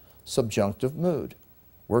conditions. Subjunctive mood.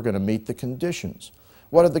 We're going to meet the conditions.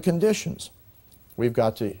 What are the conditions? We've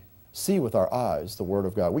got to see with our eyes the Word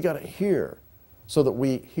of God. We've got to hear so that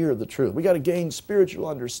we hear the truth. We've got to gain spiritual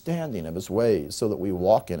understanding of His ways so that we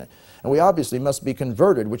walk in it. And we obviously must be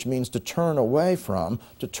converted, which means to turn away from,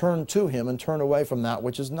 to turn to Him and turn away from that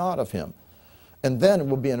which is not of Him. And then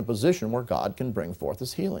we'll be in a position where God can bring forth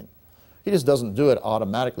His healing. He just doesn't do it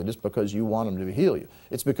automatically just because you want Him to heal you.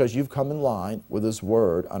 It's because you've come in line with His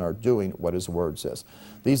Word and are doing what His Word says.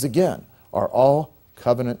 These, again, are all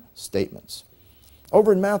covenant statements.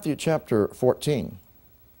 Over in Matthew chapter 14,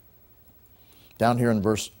 down here in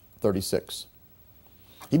verse 36,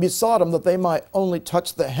 He besought Him that they might only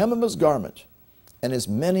touch the hem of His garment, and as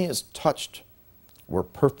many as touched were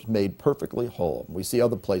made perfectly whole. We see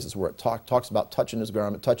other places where it talks about touching His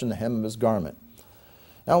garment, touching the hem of His garment.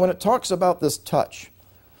 Now, when it talks about this touch,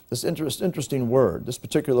 this interesting word, this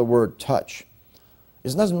particular word, touch,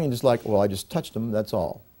 it doesn't mean just like, well, I just touched Him, that's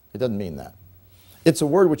all. It doesn't mean that. It's a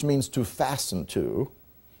word which means to fasten to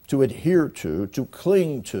adhere to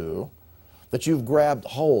cling to, that you've grabbed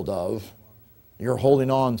hold of. You're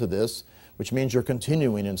holding on to this, which means you're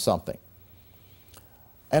continuing in something.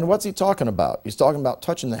 And what's He talking about? He's talking about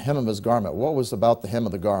touching the hem of His garment. What was about the hem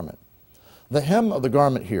of the garment? The hem of the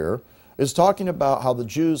garment here is talking about how the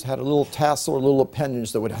Jews had a little tassel or a little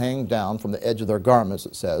appendage that would hang down from the edge of their garments,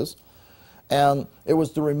 it says. And it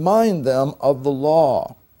was to remind them of the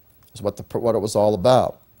law, is what it was all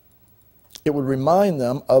about. It would remind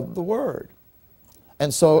them of the Word.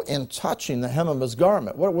 And so in touching the hem of His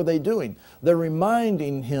garment, what were they doing? They're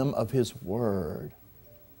reminding Him of His Word.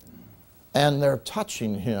 And they're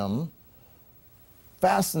touching Him,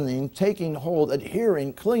 fastening, taking hold,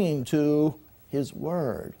 adhering, clinging to His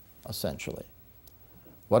Word, essentially.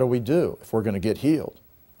 What do we do if we're going to get healed?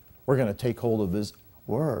 We're going to take hold of His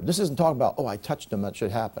Word. This isn't talking about, oh, I touched Him, that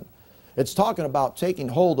should happen. It's talking about taking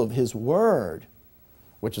hold of His Word,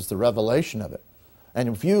 which is the revelation of it. And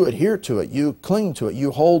if you adhere to it, you cling to it,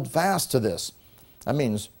 you hold fast to this, that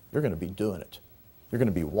means you're going to be doing it. You're going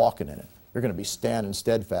to be walking in it. You're going to be standing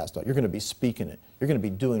steadfast on it. You're going to be speaking it. You're going to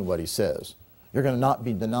be doing what he says. You're going to not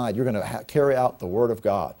be denied. You're going to carry out the word of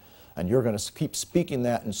God. And you're going to keep speaking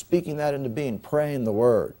that and speaking that into being, praying the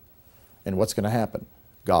word. And what's going to happen?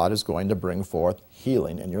 God is going to bring forth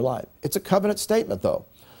healing in your life. It's a covenant statement, though.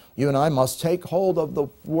 You and I must take hold of the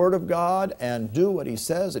word of God and do what he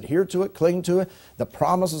says, adhere to it, cling to it. The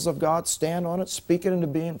promises of God, stand on it, speak it into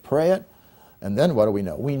being, pray it. And then what do we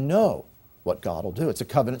know? We know what God will do. It's a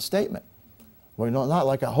covenant statement. We're not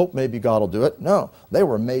like, I hope maybe God will do it. No, they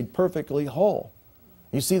were made perfectly whole.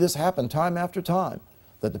 You see this happen time after time,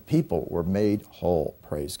 that the people were made whole,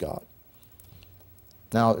 praise God.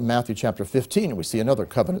 Now, in Matthew chapter 15, we see another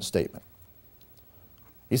covenant statement.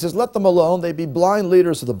 He says, let them alone, they be blind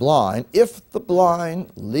leaders of the blind. If the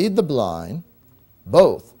blind lead the blind,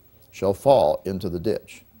 both shall fall into the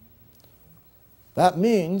ditch. That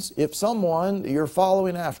means if someone you're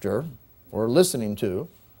following after or listening to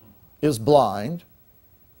is blind,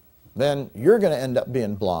 then you're going to end up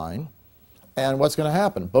being blind. And what's going to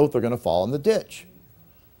happen? Both are going to fall in the ditch.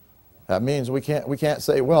 That means we can't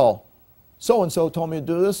say, well, so-and-so told me to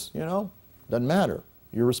do this, you know. Doesn't matter.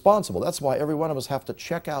 You're responsible. That's why every one of us have to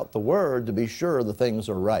check out the word to be sure the things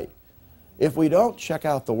are right. If we don't check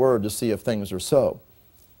out the word to see if things are so,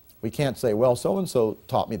 we can't say, well, so-and-so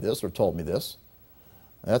taught me this or told me this.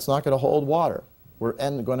 That's not going to hold water. We're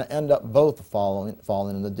going to end up both falling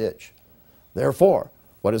in the ditch. Therefore,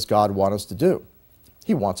 what does God want us to do?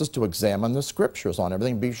 He wants us to examine the scriptures on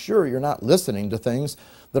everything. Be sure you're not listening to things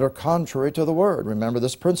that are contrary to the word. Remember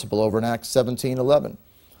this principle over in Acts 17:11.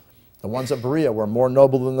 The ones at Berea were more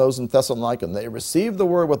noble than those in Thessalonica. They received the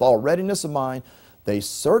word with all readiness of mind. They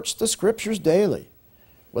searched the scriptures daily,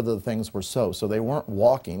 whether the things were so. So they weren't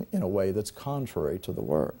walking in a way that's contrary to the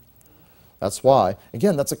word. That's why,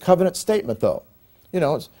 again, that's a covenant statement, though. You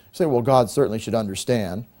know, you say, well, God certainly should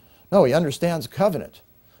understand. No, he understands covenant.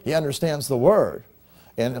 He understands the word.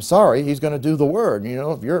 And I'm sorry, he's going to do the word. You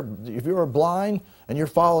know, if you're blind and you're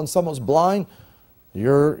following someone's blind,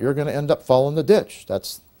 you're going to end up falling the ditch.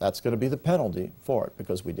 That's going to be the penalty for it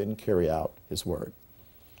because we didn't carry out his word.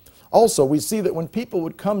 Also, we see that when people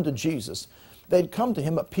would come to Jesus, they'd come to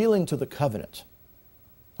him appealing to the covenant.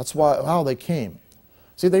 That's how they came.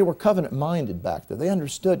 See, they were covenant-minded back then. They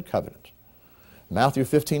understood covenant. Matthew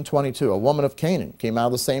 15:22, a woman of Canaan came out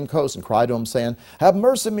of the same coast and cried to him, saying, have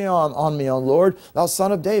mercy on me, O Lord, thou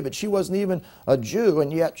son of David. She wasn't even a Jew,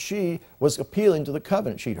 and yet she was appealing to the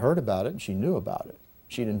covenant. She'd heard about it, and she knew about it.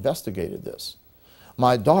 She'd investigated this.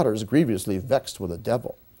 My daughter is grievously vexed with a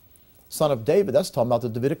devil. Son of David, that's talking about the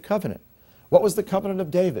Davidic covenant. What was the covenant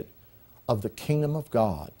of David? Of the kingdom of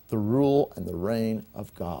God, the rule and the reign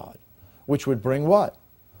of God, which would bring what?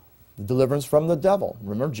 Deliverance from the devil.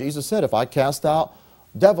 Remember, Jesus said, if I cast out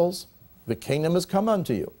devils, the kingdom has come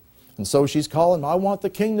unto you. And so she's calling, I want the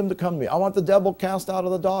kingdom to come to me. I want the devil cast out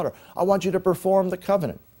of the daughter. I want you to perform the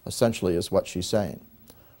covenant, essentially is what she's saying.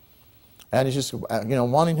 And he's just,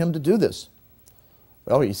 wanting him to do this.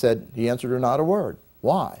 Well, he answered her not a word.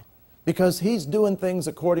 Why? Because he's doing things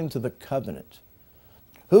according to the covenant.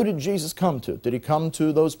 Who did Jesus come to? Did he come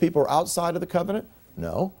to those people who are outside of the covenant?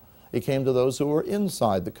 No. He came to those who were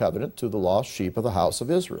inside the covenant, to the lost sheep of the house of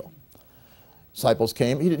Israel. Disciples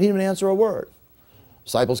came, he didn't even answer a word.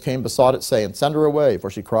 Disciples came, besought it, saying, send her away, for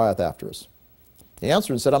she crieth after us. He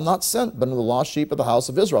answered and said, I'm not sent, but unto the lost sheep of the house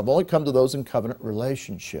of Israel. I've only come to those in covenant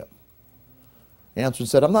relationship. He answered and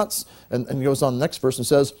said, I'm not, and he goes on the next verse and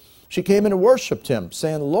says, she came in and worshipped him,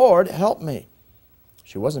 saying, Lord, help me.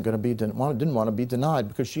 She didn't want to be denied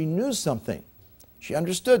because she knew something. She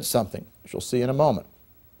understood something, which we'll see in a moment.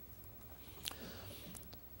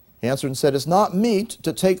 He answered and said, it's not meet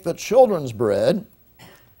to take the children's bread.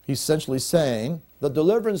 He's essentially saying, the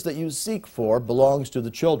deliverance that you seek for belongs to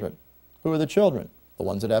the children. Who are the children? The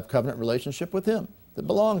ones that have covenant relationship with him, that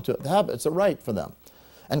belong to it. It's a right for them.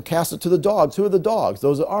 And cast it to the dogs. Who are the dogs?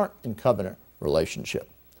 Those that aren't in covenant relationship.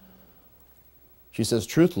 She says,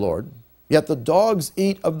 truth, Lord, yet the dogs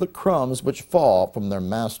eat of the crumbs which fall from their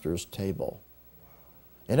master's table.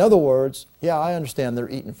 In other words, yeah, I understand they're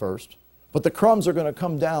eating first. But the crumbs are going to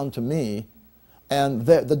come down to me, and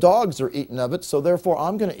the dogs are eating of it, so therefore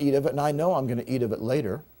I'm going to eat of it, and I know I'm going to eat of it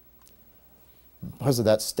later. Because of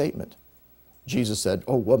that statement, Jesus said,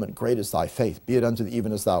 O woman, great is thy faith, be it unto thee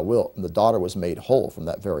even as thou wilt. And the daughter was made whole from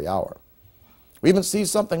that very hour. We even see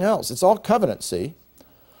something else. It's all covenant, see?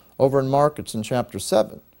 Over in Mark, it's in chapter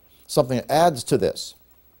 7. Something that adds to this.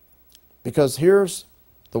 Because here's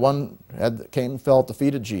the one that came and fell at the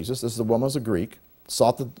feet of Jesus. This is the woman was a Greek.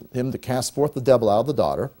 Sought him to cast forth the devil out of the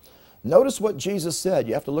daughter. Notice what Jesus said.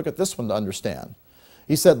 You have to look at this one to understand.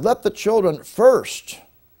 He said, let the children first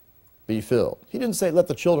be filled. He didn't say let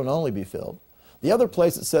the children only be filled. The other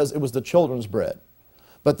place it says it was the children's bread.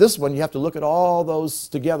 But this one, you have to look at all those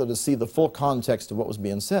together to see the full context of what was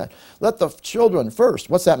being said. Let the children first.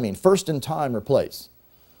 What's that mean? First in time or place.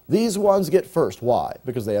 These ones get first. Why?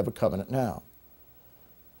 Because they have a covenant now.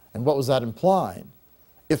 And what was that implying?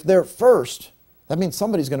 If they're first, that means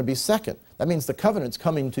somebody's going to be second. That means the covenant's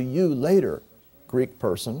coming to you later, Greek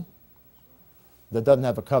person that doesn't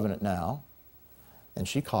have a covenant now. And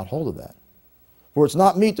she caught hold of that. For it's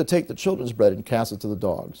not meet to take the children's bread and cast it to the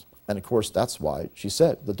dogs. And of course, that's why she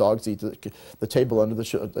said, the dogs eat the table under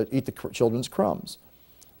eat the children's crumbs.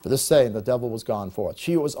 For this saying, the devil was gone forth.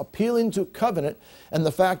 She was appealing to covenant and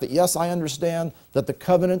the fact that, yes, I understand that the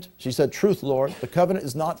covenant, she said, truth, Lord, the covenant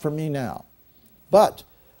is not for me now. But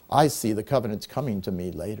I see the covenant's coming to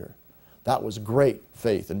me later. That was great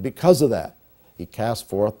faith. And because of that, he cast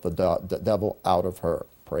forth the devil out of her.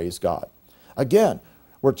 Praise God. Again,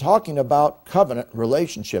 we're talking about covenant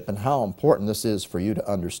relationship and how important this is for you to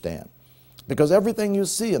understand. Because everything you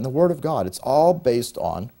see in the Word of God, it's all based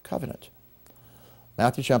on covenant.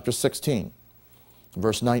 Matthew chapter 16,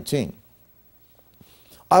 verse 19.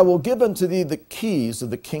 I will give unto thee the keys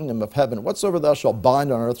of the kingdom of heaven. Whatsoever thou shalt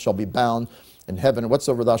bind on earth shall be bound in heaven, and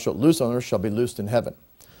whatsoever thou shalt loose on earth shall be loosed in heaven.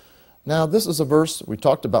 Now, this is a verse we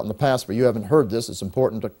talked about in the past, but you haven't heard this. It's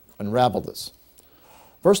important to unravel this.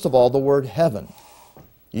 First of all, the word heaven,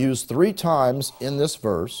 used 3 times in this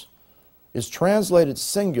verse, is translated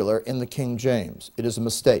singular in the King James. It is a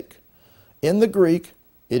mistake. In the Greek,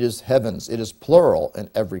 it is heavens. It is plural in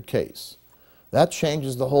every case. That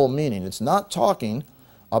changes the whole meaning. It's not talking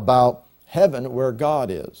about heaven where God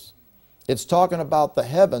is. It's talking about the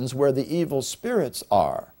heavens where the evil spirits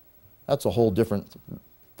are. That's a whole different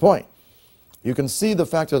point. You can see the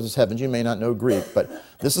fact that it's heavens. You may not know Greek, but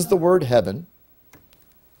this is the word heaven.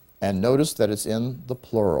 And notice that it's in the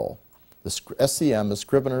plural. The SCM is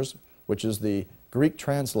Scrivener's, which is the Greek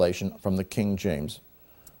translation from the King James.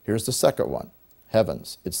 Here's the second one,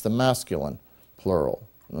 heavens. It's the masculine plural,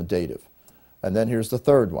 the dative. And then here's the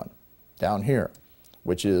third one, down here,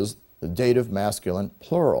 which is the dative masculine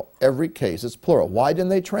plural. Every case it's plural. Why didn't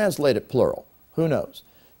they translate it plural? Who knows?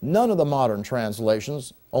 None of the modern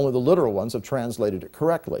translations, only the literal ones, have translated it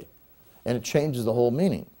correctly. And it changes the whole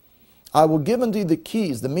meaning. I will give unto thee the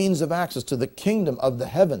keys, the means of access to the kingdom of the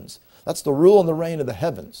heavens. That's the rule and the reign of the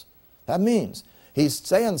heavens. That means he's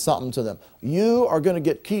saying something to them. You are going to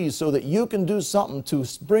get keys so that you can do something to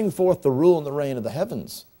bring forth the rule and the reign of the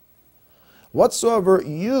heavens. Whatsoever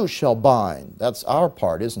you shall bind, that's our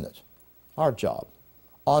part, isn't it? Our job.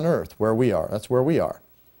 On earth, where we are, that's where we are.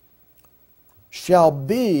 Shall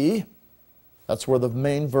be, that's where the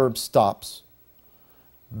main verb stops.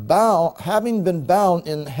 Bound, having been bound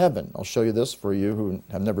in heaven. I'll show you this for you who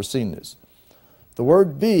have never seen this. The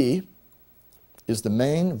word be is the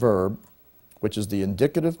main verb, which is the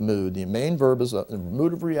indicative mood. The main verb is a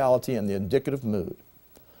mood of reality and the indicative mood.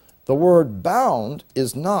 The word bound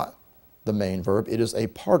is not the main verb. It is a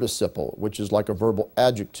participle, which is like a verbal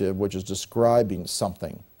adjective, which is describing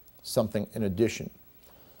something, something in addition.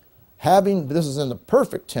 Having, this is in the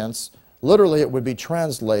perfect tense, literally it would be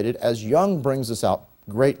translated, as Young brings this out,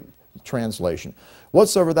 great translation.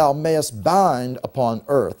 Whatsoever thou mayest bind upon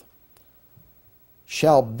earth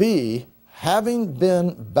shall be, having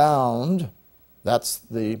been bound, that's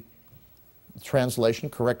the translation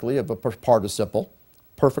correctly of a participle,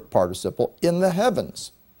 perfect participle, in the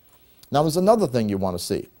heavens. Now there's another thing you want to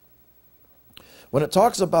see. When it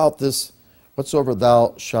talks about this, whatsoever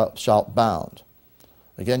thou shalt bound,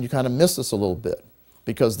 again, you kind of miss this a little bit,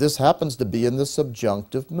 because this happens to be in the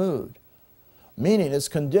subjunctive mood, meaning it's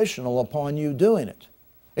conditional upon you doing it.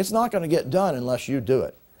 It's not going to get done unless you do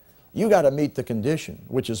it. You got to meet the condition,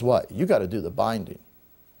 which is what? You got to do the binding.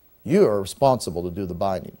 You are responsible to do the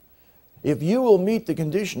binding. If you will meet the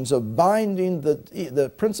conditions of binding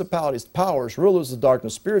the principalities, powers, rulers of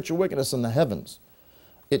darkness, spiritual wickedness in the heavens,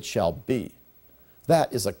 it shall be.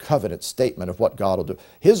 That is a covenant statement of what God will do.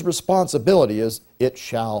 His responsibility is, it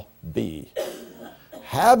shall be.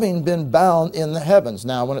 Having been bound in the heavens.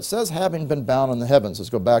 Now, when it says having been bound in the heavens, let's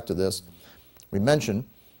go back to this. We mentioned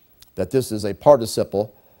that this is a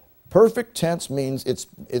participle. Perfect tense means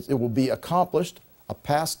it will be accomplished. A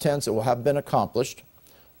past tense, it will have been accomplished.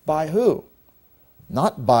 By who?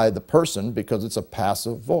 Not by the person, because it's a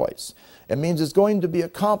passive voice. It means it's going to be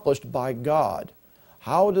accomplished by God.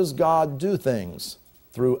 How does God do things?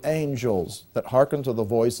 Through angels that hearken to the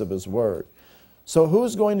voice of His word. So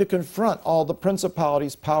who's going to confront all the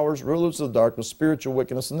principalities, powers, rulers of darkness, spiritual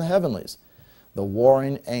wickedness in the heavenlies? The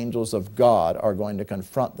warring angels of God are going to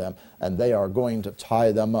confront them, and they are going to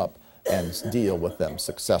tie them up and deal with them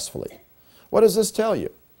successfully. What does this tell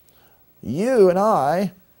you? You and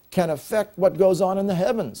I can affect what goes on in the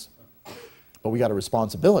heavens. But we got a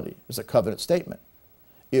responsibility. It's a covenant statement.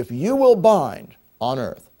 If you will bind on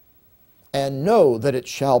earth and know that it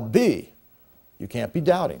shall be, you can't be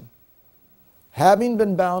doubting. Having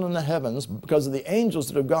been bound in the heavens because of the angels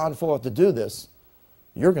that have gone forth to do this,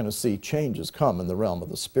 you're going to see changes come in the realm of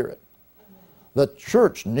the Spirit. The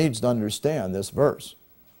church needs to understand this verse.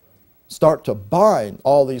 Start to bind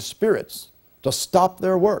all these spirits to stop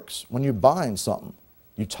their works. When you bind something,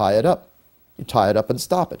 you tie it up. You tie it up and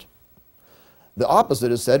stop it. The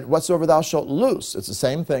opposite is said, whatsoever thou shalt loose. It's the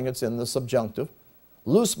same thing, it's in the subjunctive.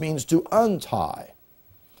 Loose means to untie,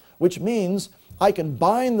 which means I can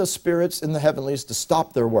bind the spirits in the heavenlies to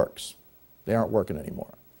stop their works. They aren't working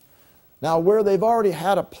anymore. Now, where they've already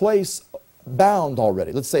had a place bound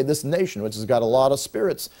already, let's say this nation, which has got a lot of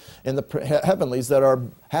spirits in the heavenlies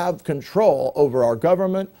that have control over our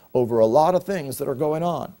government, over a lot of things that are going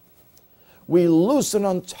on. We loose and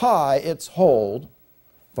untie its hold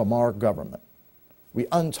from our government. We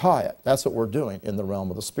untie it. That's what we're doing in the realm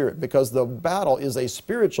of the Spirit, because the battle is a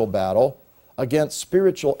spiritual battle against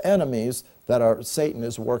spiritual enemies that Satan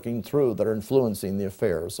is working through, that are influencing the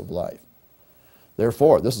affairs of life.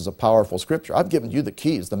 Therefore, this is a powerful scripture. I've given you the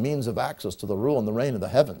keys, the means of access to the rule and the reign of the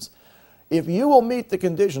heavens. If you will meet the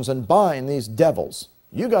conditions and bind these devils,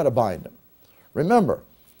 you got to bind them. Remember,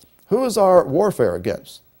 who is our warfare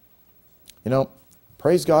against? You know,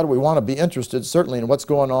 praise God, we want to be interested certainly in what's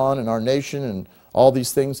going on in our nation and all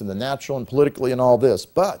these things in the natural and politically and all this.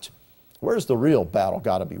 But where's the real battle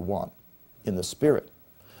got to be won? In the Spirit.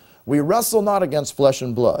 We wrestle not against flesh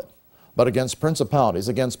and blood, but against principalities,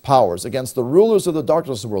 against powers, against the rulers of the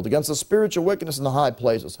darkness of the world, against the spiritual wickedness in the high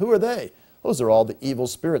places. Who are they? Those are all the evil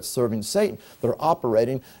spirits serving Satan that are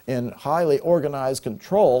operating in highly organized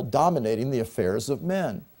control, dominating the affairs of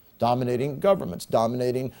men, dominating governments,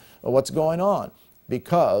 dominating what's going on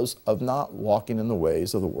because of not walking in the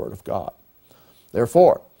ways of the Word of God.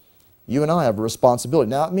 Therefore, you and I have a responsibility.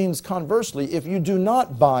 Now, it means conversely, if you do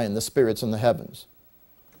not bind the spirits in the heavens,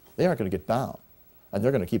 they aren't going to get bound, and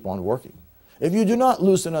they're going to keep on working. If you do not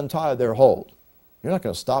loose and untie their hold, you're not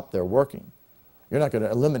going to stop their working. You're not going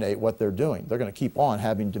to eliminate what they're doing. They're going to keep on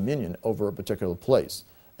having dominion over a particular place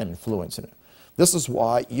and influencing it. This is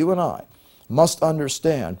why you and I must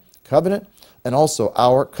understand covenant and also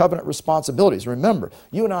our covenant responsibilities. Remember,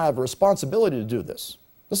 you and I have a responsibility to do this.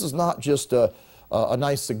 This is not just a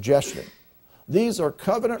nice suggestion. These are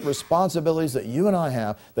covenant responsibilities that you and I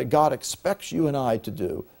have, that God expects you and I to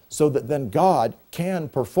do, so that then God can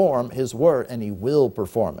perform His word, and He will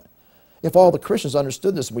perform it. If all the Christians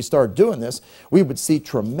understood this and we started doing this, we would see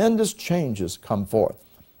tremendous changes come forth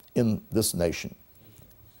in this nation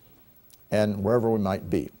and wherever we might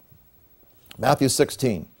be. Matthew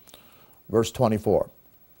 16, verse 24.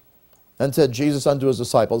 Then said Jesus unto His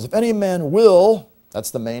disciples, if any man will,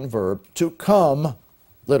 that's the main verb, to come,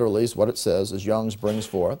 literally is what it says, as Young's brings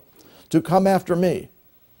forth, to come after me.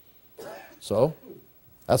 So,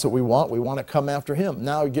 that's what we want. We want to come after Him.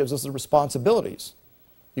 Now He gives us the responsibilities.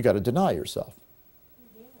 You got to deny yourself.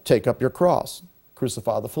 Take up your cross.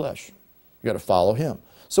 Crucify the flesh. You got to follow Him.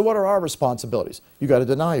 So what are our responsibilities? You got to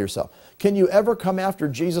deny yourself. Can you ever come after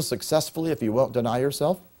Jesus successfully if you won't deny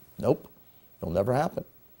yourself? Nope. It'll never happen.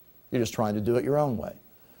 You're just trying to do it your own way.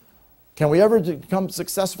 Can we ever come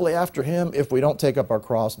successfully after Him if we don't take up our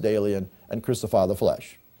cross daily and crucify the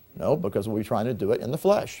flesh? No, because we're trying to do it in the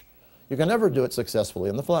flesh. You can never do it successfully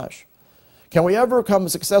in the flesh. Can we ever come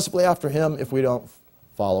successfully after Him if we don't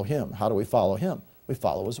follow Him? How do we follow Him? We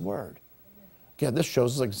follow His Word. Again, this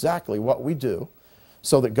shows us exactly what we do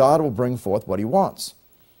so that God will bring forth what He wants.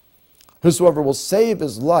 Whosoever will save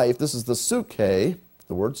his life, this is the suke. The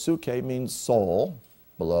word suke means soul,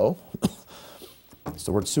 below. It's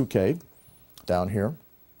the word suke down here.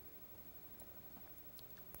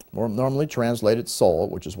 More normally translated soul,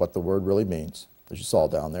 which is what the word really means, as you saw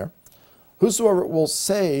down there. Whosoever will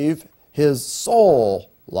save his soul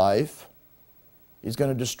life, He's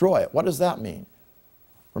going to destroy it. What does that mean?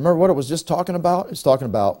 Remember what it was just talking about? It's talking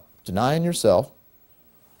about denying yourself,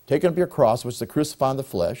 taking up your cross, which is the crucifying the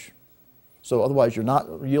flesh. So otherwise you're not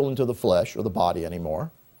yielding to the flesh or the body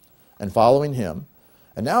anymore, and following Him.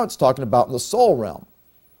 And now it's talking about the soul realm.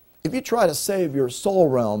 If you try to save your soul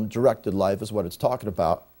realm directed life, is what it's talking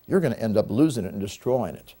about, you're going to end up losing it and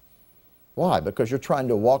destroying it. Why? Because you're trying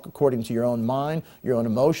to walk according to your own mind, your own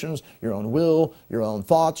emotions, your own will, your own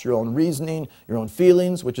thoughts, your own reasoning, your own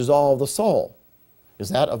feelings, which is all of the soul. Is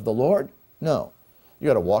that of the Lord? No. You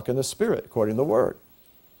got to walk in the Spirit according to the Word.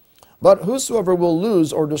 But whosoever will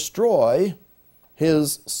lose or destroy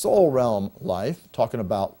his soul realm life, talking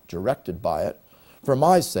about directed by it, for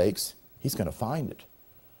my sakes, he's going to find it.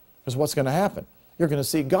 Because what's going to happen? You're going to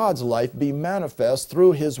see God's life be manifest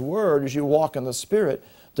through his word as you walk in the Spirit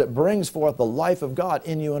that brings forth the life of God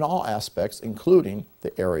in you in all aspects, including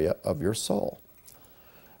the area of your soul.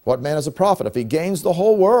 What man is a prophet? If he gains the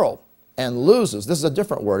whole world and loses, this is a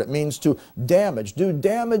different word, it means to damage, do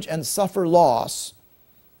damage and suffer loss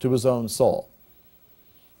to his own soul.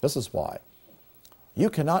 This is why. You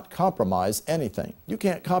cannot compromise anything. You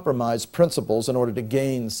can't compromise principles in order to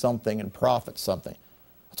gain something and profit something.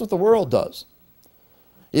 That's what the world does.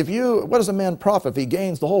 What does a man profit if he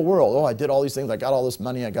gains the whole world? Oh, I did all these things, I got all this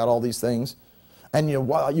money, I got all these things. And you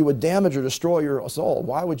would damage or destroy your soul.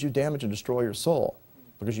 Why would you damage and destroy your soul?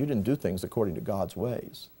 Because you didn't do things according to God's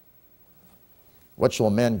ways. What shall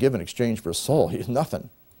a man give in exchange for his soul? He's nothing.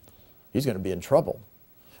 He's going to be in trouble.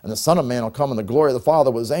 And the Son of Man will come in the glory of the Father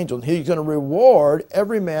with his angels, and he's going to reward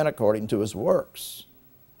every man according to his works.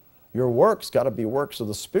 Your works got to be works of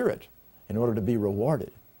the Spirit in order to be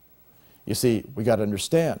rewarded. You see, we got to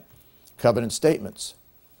understand covenant statements.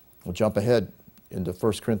 We'll jump ahead into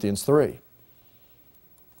 1 Corinthians 3.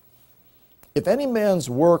 If any man's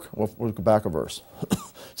work, we'll go back a verse. It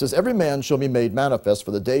says, every man shall be made manifest,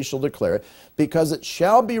 for the day shall declare it, because it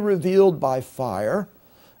shall be revealed by fire,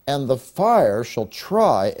 and the fire shall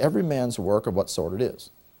try every man's work of what sort it is.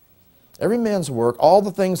 Every man's work, all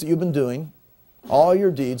the things that you've been doing, all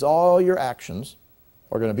your deeds, all your actions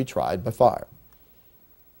are going to be tried by fire.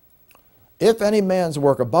 If any man's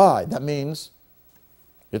work abide, that means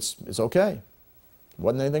it's okay. There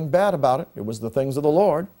wasn't anything bad about it. It was the things of the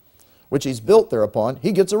Lord, which he's built thereupon.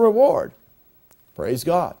 He gets a reward. Praise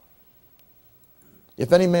God.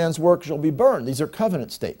 If any man's work shall be burned, these are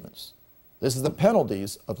covenant statements. This is the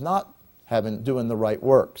penalties of not doing the right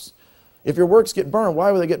works. If your works get burned,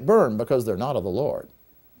 why would they get burned? Because they're not of the Lord.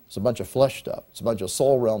 It's a bunch of flesh stuff. It's a bunch of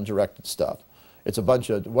soul realm directed stuff. It's a bunch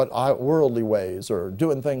of worldly ways or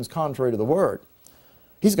doing things contrary to the Word.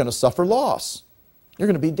 He's going to suffer loss. You're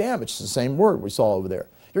going to be damaged. It's the same word we saw over there.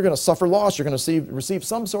 You're going to suffer loss. You're going to receive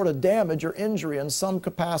some sort of damage or injury in some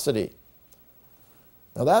capacity.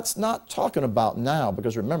 Now that's not talking about now,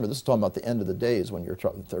 because remember, this is talking about the end of the days when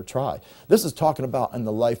they're tried. This is talking about in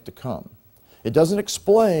the life to come. It doesn't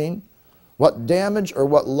explain what damage or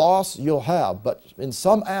what loss you'll have, but in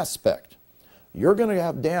some aspect, you're going to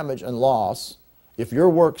have damage and loss if your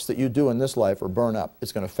works that you do in this life are burned up.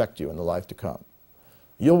 It's going to affect you in the life to come.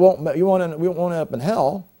 We won't end up in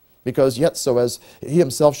hell, because yet so as he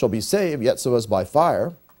himself shall be saved, yet so as by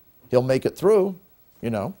fire, he'll make it through, you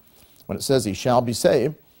know. When it says he shall be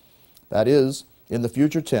saved, that is in the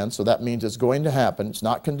future tense, so that means it's going to happen. It's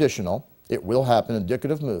not conditional. It will happen in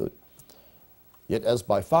indicative mood, yet as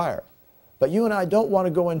by fire. But you and I don't want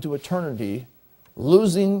to go into eternity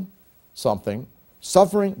losing something,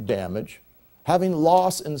 suffering damage, having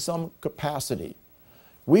loss in some capacity.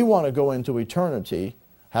 We want to go into eternity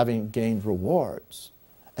having gained rewards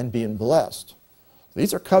and being blessed.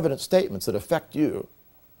 These are covenant statements that affect you,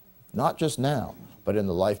 not just now, but in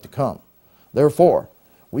the life to come. Therefore,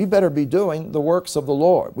 we better be doing the works of the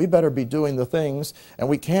Lord. We better be doing the things, and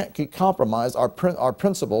we can't compromise our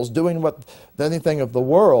principles, doing anything of the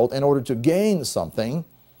world in order to gain something.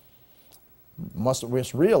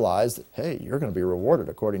 Must realize that, hey, you're going to be rewarded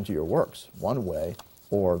according to your works, one way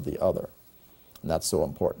or the other. And that's so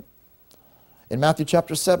important. In Matthew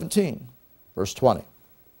chapter 17, verse 20,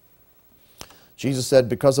 Jesus said,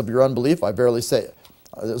 because of your unbelief, I verily say,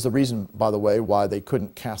 there's a reason, by the way, why they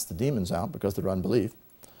couldn't cast the demons out, because of their unbelief.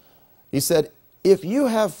 He said, if you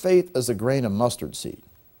have faith as a grain of mustard seed,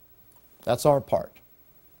 that's our part.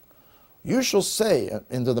 You shall say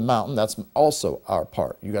into the mountain, that's also our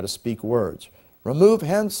part. You got to speak words. Remove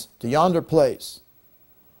hence to yonder place.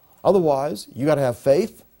 Otherwise, you got to have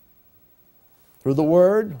faith through the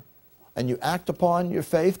word, and you act upon your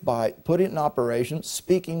faith by putting it in operation,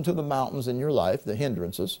 speaking to the mountains in your life, the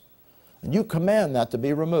hindrances, and you command that to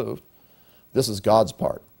be removed. This is God's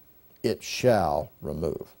part. It shall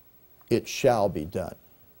remove. It shall be done.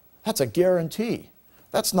 That's a guarantee.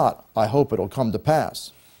 That's not, I hope it'll come to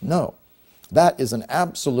pass. No. That is an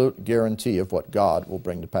absolute guarantee of what God will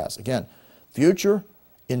bring to pass. Again, future,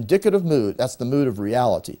 indicative mood, that's the mood of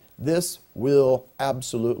reality. This will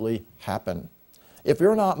absolutely happen. If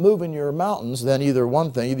you're not moving your mountains, then either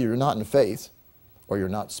one thing, either you're not in faith or you're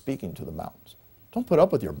not speaking to the mountains. Don't put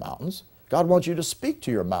up with your mountains. God wants you to speak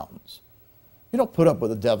to your mountains. You don't put up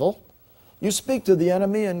with the devil. You speak to the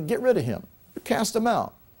enemy and get rid of him. You cast him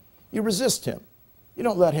out. You resist him. You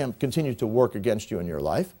don't let him continue to work against you in your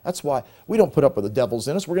life. That's why we don't put up with the devils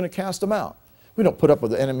in us. We're going to cast them out. We don't put up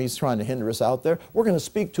with the enemies trying to hinder us out there. We're going to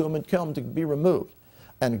speak to them and tell them to be removed.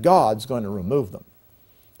 And God's going to remove them.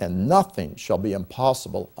 And nothing shall be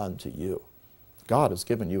impossible unto you. God has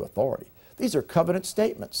given you authority. These are covenant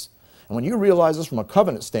statements. And when you realize this from a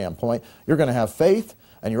covenant standpoint, you're going to have faith,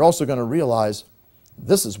 and you're also going to realize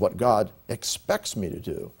this is what God expects me to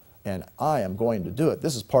do, and I am going to do it.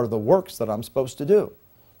 This is part of the works that I'm supposed to do.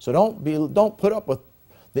 So don't put up with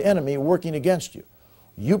the enemy working against you.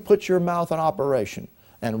 You put your mouth in operation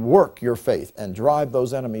and work your faith and drive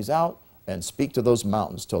those enemies out and speak to those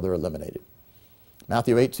mountains till they're eliminated.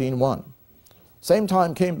 Matthew 18:1. Same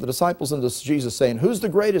time came the disciples unto Jesus, saying, Who's the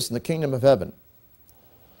greatest in the kingdom of heaven?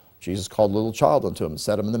 Jesus called a little child unto him and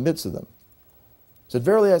set him in the midst of them. He said,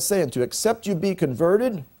 Verily I say unto you, except you be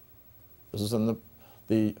converted, this is in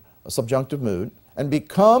the subjunctive mood, and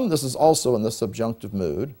become, this is also in the subjunctive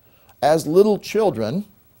mood, as little children,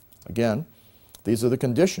 again, these are the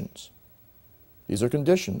conditions. These are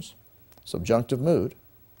conditions. Subjunctive mood,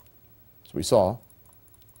 as we saw.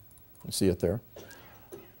 You see it there.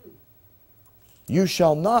 You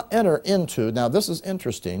shall not enter into, now this is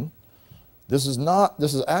interesting, this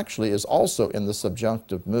is actually also in the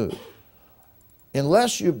subjunctive mood.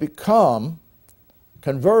 Unless you become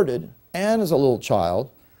converted and as a little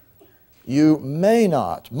child, you might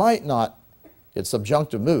not, it's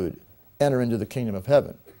subjunctive mood, enter into the kingdom of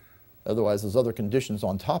heaven. Otherwise, there's other conditions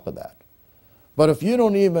on top of that. But if you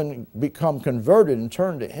don't even become converted and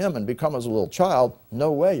turn to Him and become as a little child,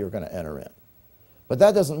 no way you're going to enter in. But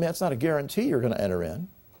that doesn't mean, it's not a guarantee you're going to enter in.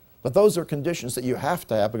 But those are conditions that you have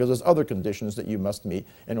to have, because there's other conditions that you must meet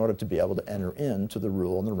in order to be able to enter into the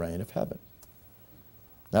rule and the reign of heaven.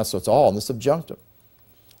 That's what's all in the subjunctive.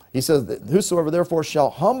 He says, Whosoever therefore shall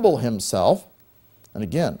humble himself, and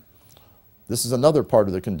again, this is another part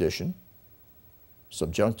of the condition,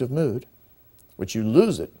 subjunctive mood, which you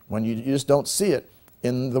lose it when you just don't see it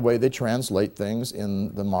in the way they translate things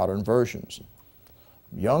in the modern versions.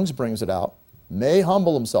 Young's brings it out, may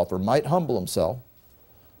humble himself or might humble himself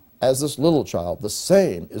as this little child. The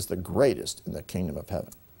same is the greatest in the kingdom of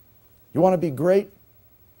heaven. You want to be great?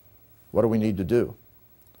 What do we need to do?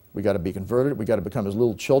 We got to be converted. We got to become as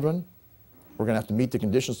little children. We're going to have to meet the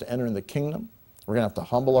conditions to enter in the kingdom. We're going to have to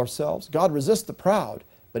humble ourselves. God resists the proud,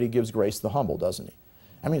 but He gives grace to the humble, doesn't He?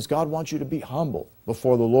 That means God wants you to be humble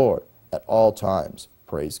before the Lord at all times.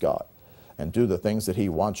 Praise God. And do the things that He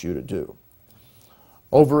wants you to do.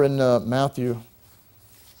 Over in Matthew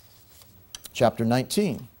chapter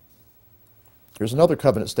 19, here's another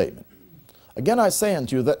covenant statement. Again I say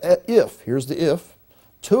unto you that if, here's the if,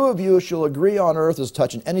 two of you shall agree on earth as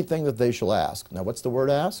touching anything that they shall ask. Now what's the word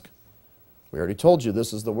ask? We already told you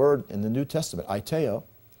this is the word in the New Testament, aiteo.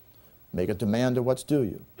 Make a demand of what's due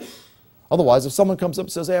you. Otherwise, if someone comes up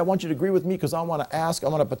and says, hey, I want you to agree with me because I want to ask, I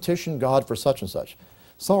want to petition God for such and such.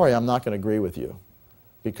 Sorry, I'm not going to agree with you,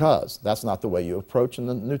 because that's not the way you approach in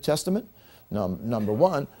the New Testament. Number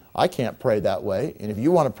one, I can't pray that way, and if you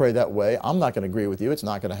want to pray that way, I'm not going to agree with you. It's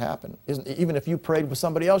not going to happen. Even if you prayed with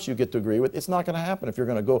somebody else you get to agree with, it's not going to happen if you're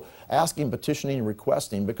going to go asking, petitioning,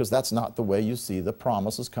 requesting, because that's not the way you see the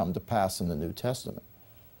promises come to pass in the New Testament.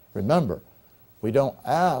 Remember, we don't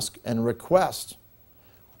ask and request.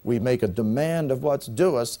 We make a demand of what's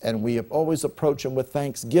due us, and we always approach Him with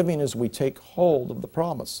thanksgiving as we take hold of the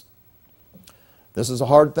promise. This is a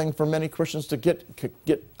hard thing for many Christians to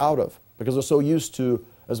get out of, because they're so used to,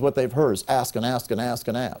 as what they've heard, is ask and ask and ask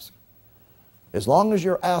and ask. As long as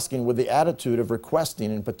you're asking with the attitude of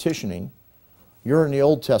requesting and petitioning, you're in the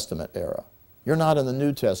Old Testament era. You're not in the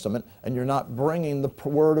New Testament, and you're not bringing the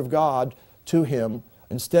Word of God to Him.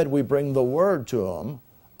 Instead, we bring the Word to Him,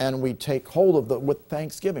 and we take hold of it with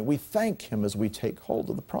thanksgiving. We thank Him as we take hold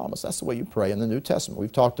of the promise. That's the way you pray in the New Testament.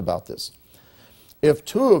 We've talked about this. If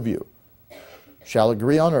two of you shall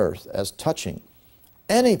agree on earth as touching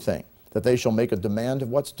anything that they shall make a demand of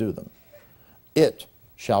what's due them, it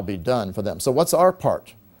shall be done for them. So what's our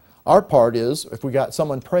part? Our part is, if we got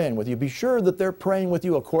someone praying with you, be sure that they're praying with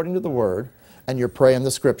you according to the Word, and you're praying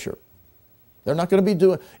the Scripture. They're not going to be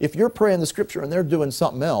doing, if you're praying the Scripture and they're doing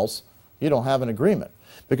something else, you don't have an agreement.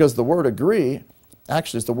 Because the word agree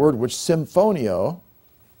actually is the word which symphonio,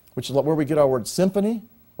 which is where we get our word symphony.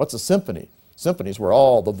 What's a symphony? Symphonies where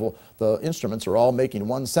all the instruments are all making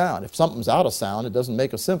one sound. If something's out of sound, it doesn't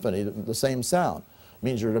make a symphony the same sound. It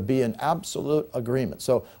means you're to be in absolute agreement.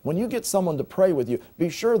 So when you get someone to pray with you, be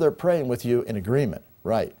sure they're praying with you in agreement,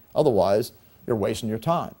 right? Otherwise, you're wasting your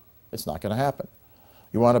time. It's not going to happen.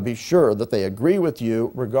 You want to be sure that they agree with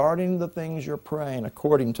you regarding the things you're praying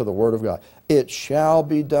according to the Word of God. It shall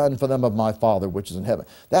be done for them of my Father which is in heaven.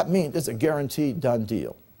 That means it's a guaranteed done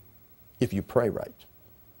deal if you pray right.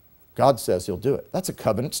 God says he'll do it. That's a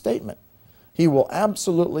covenant statement. He will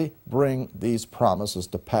absolutely bring these promises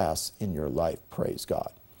to pass in your life. Praise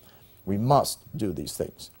God. We must do these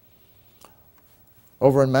things.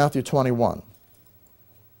 Over in Matthew 21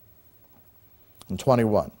 and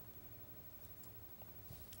 21.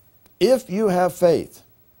 If you have faith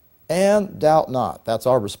and doubt not, that's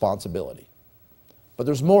our responsibility. But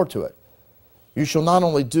there's more to it. You shall not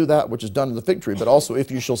only do that which is done in the fig tree, but also if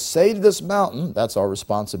you shall say to this mountain, that's our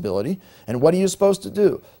responsibility. And what are you supposed to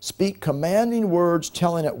do? Speak commanding words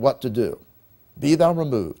telling it what to do. Be thou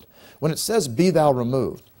removed. When it says be thou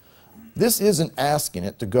removed, this isn't asking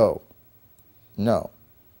it to go. No.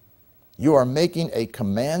 You are making a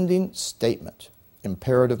commanding statement,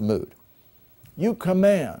 imperative mood. You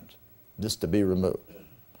command this to be removed.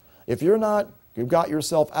 If you've got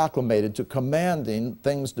yourself acclimated to commanding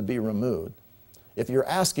things to be removed, if you're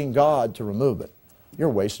asking God to remove it, you're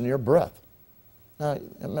wasting your breath. Now,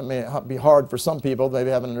 it may be hard for some people, they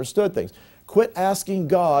haven't understood things. Quit asking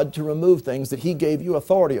God to remove things that he gave you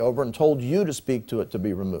authority over and told you to speak to it to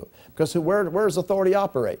be removed. Because where does authority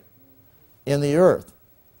operate? In the earth,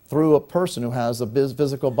 through a person who has a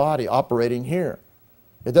physical body operating here.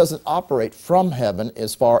 It doesn't operate from heaven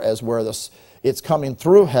as far as where it's coming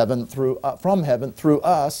through heaven, from heaven through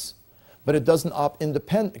us, but it doesn't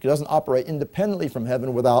operate independently from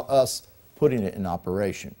heaven without us putting it in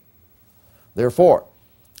operation. Therefore,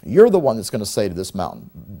 you're the one that's going to say to this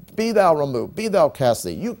mountain, be thou removed, be thou cast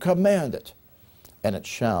thee. You command it, and it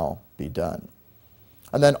shall be done.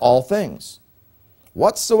 And then all things,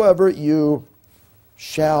 whatsoever you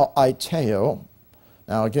shall aiteo.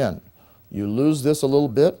 Now again, you lose this a little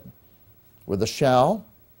bit with the shall.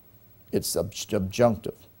 It's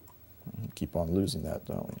subjunctive. Keep on losing that,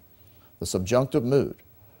 don't we? The subjunctive mood,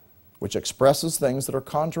 which expresses things that are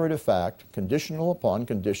contrary to fact, conditional upon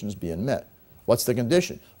conditions being met. What's the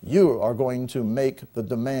condition? You are going to make the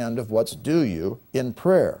demand of what's due you in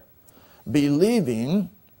prayer.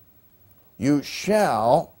 Believing you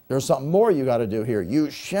shall, there's something more you got to do here.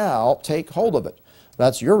 You shall take hold of it.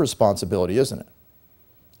 That's your responsibility, isn't it?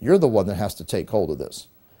 You're the one that has to take hold of this.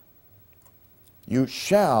 You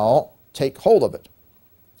shall take hold of it.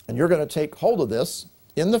 And you're going to take hold of this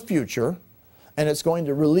in the future, and it's going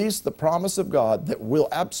to release the promise of God that will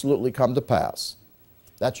absolutely come to pass.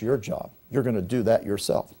 That's your job. You're going to do that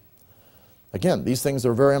yourself. Again, these things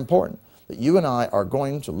are very important, that you and I are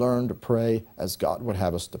going to learn to pray as God would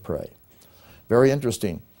have us to pray. Very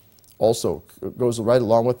interesting. Also, it goes right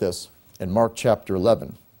along with this in Mark chapter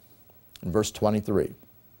 11, in verse 23.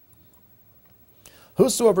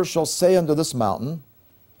 Whosoever shall say unto this mountain,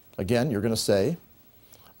 again, you're going to say,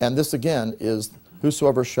 and this again is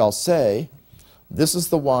whosoever shall say, this is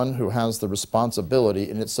the one who has the responsibility,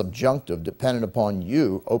 and it's subjunctive, dependent upon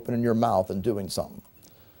you opening your mouth and doing something.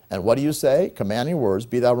 And what do you say? Commanding words,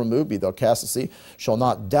 be thou removed, be thou cast to sea, shall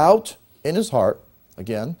not doubt in his heart.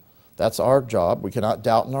 Again, that's our job. We cannot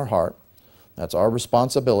doubt in our heart. That's our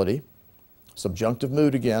responsibility. Subjunctive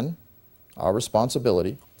mood again, our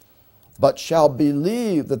responsibility. But shall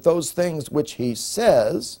believe that those things which he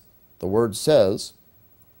says, the word says,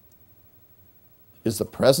 is the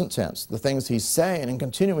present tense, the things he's saying and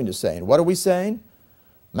continuing to say. And what are we saying?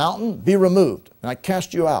 Mountain, be removed, and I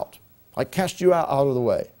cast you out. I cast you out of the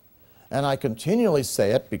way. And I continually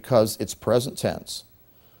say it because it's present tense.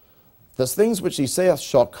 The things which he saith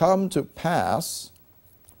shall come to pass,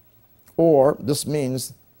 or this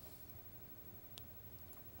means,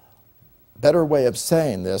 better way of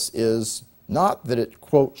saying this is not that it,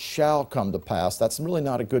 quote, shall come to pass. That's really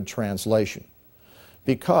not a good translation,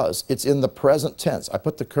 because it's in the present tense. I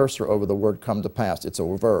put the cursor over the word come to pass. It's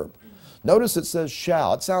a verb. Notice it says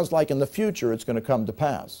shall. It sounds like in the future it's going to come to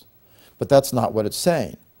pass. But that's not what it's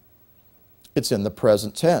saying. It's in the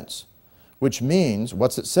present tense, which means,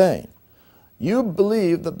 what's it saying? You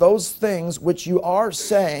believe that those things which you are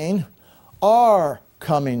saying are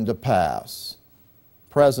coming to pass.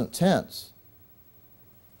 Present tense.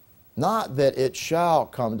 Not that it shall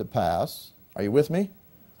come to pass. Are you with me?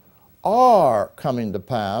 Are coming to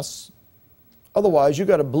pass. Otherwise, you've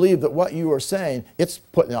got to believe that what you are saying, it's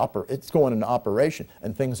going into operation,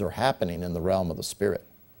 and things are happening in the realm of the Spirit.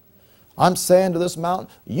 I'm saying to this mountain,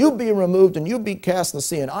 you be removed and you be cast in the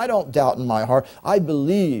sea, and I don't doubt in my heart. I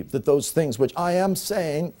believe that those things which I am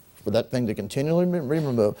saying, for that thing to continually be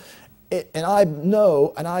removed, and I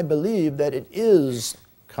know and I believe that it is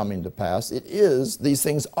coming to pass. These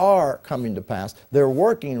things are coming to pass. They're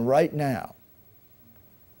working right now.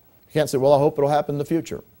 You can't say, well, I hope it'll happen in the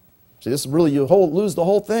future. See, this is really, you lose the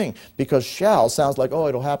whole thing, because shall sounds like, oh,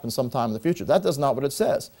 it'll happen sometime in the future. That is not what it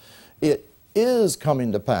says. It is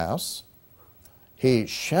coming to pass. he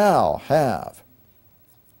shall have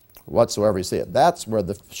whatsoever he saith. That's where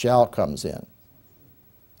the shall comes in.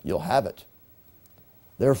 You'll have it.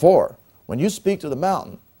 Therefore, when you speak to the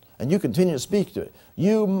mountain, and you continue to speak to it,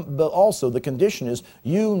 also the condition is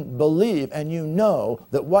you believe and you know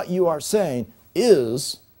that what you are saying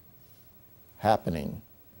is happening.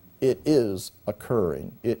 It is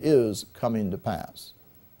occurring. It is coming to pass.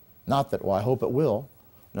 Not that, well, I hope it will.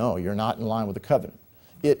 No, you're not in line with the covenant.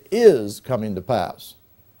 It is coming to pass.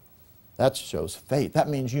 That shows faith. That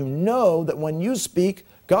means you know that when you speak,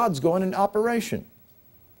 God's going into operation.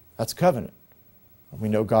 That's covenant. We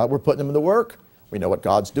know God, we're putting him in the work. We know what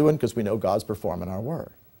God's doing because we know God's performing our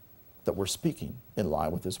word. That we're speaking in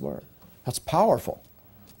line with his word. That's powerful.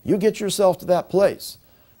 You get yourself to that place,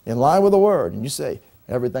 in line with the word, and you say,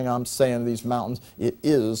 everything I'm saying to these mountains, it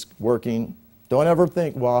is working. Don't ever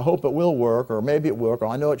think, well, I hope it will work, or maybe it will work, or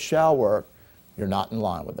I know it shall work. You're not in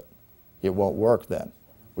line with it. It won't work then.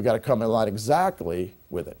 We've got to come in line exactly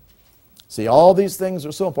with it. See, all these things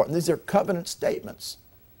are so important. These are covenant statements.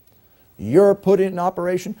 You're putting it in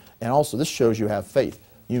operation, and also this shows you have faith.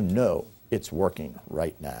 You know it's working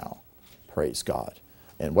right now. Praise God.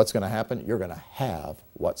 And what's going to happen? You're going to have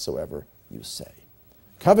whatsoever you say.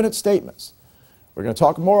 Covenant statements. We're going to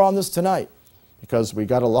talk more on this tonight because we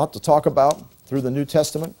got a lot to talk about through the New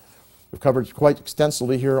Testament. We've covered quite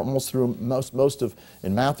extensively here, almost through most of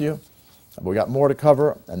in Matthew. We got more to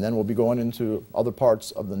cover, and then we'll be going into other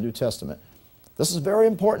parts of the New Testament. This is very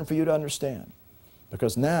important for you to understand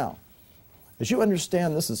because now, as you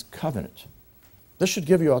understand this is covenant, this should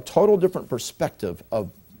give you a total different perspective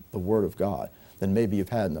of the Word of God than maybe you've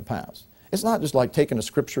had in the past. It's not just like taking a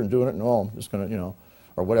scripture and doing it and, oh, I'm just going to,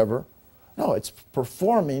 or whatever. No, it's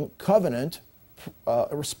performing covenant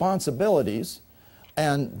responsibilities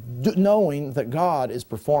and knowing that God is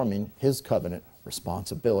performing his covenant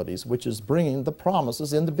responsibilities, which is bringing the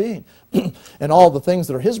promises into being. And all the things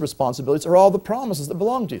that are his responsibilities are all the promises that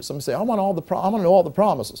belong to you. Somebody say, I want to know all the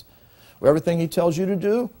promises. Well, everything he tells you to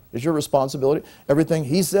do is your responsibility. Everything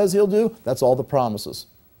he says he'll do, that's all the promises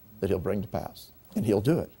that he'll bring to pass. And he'll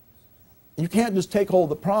do it. You can't just take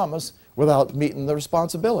hold of the promise without meeting the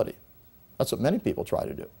responsibility. That's what many people try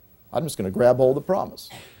to do. I'm just going to grab hold of the promise.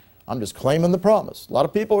 I'm just claiming the promise. A lot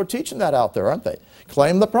of people are teaching that out there, aren't they?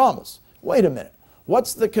 Claim the promise. Wait a minute.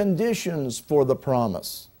 What's the conditions for the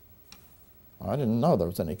promise? I didn't know there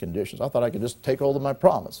was any conditions. I thought I could just take hold of my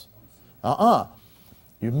promise.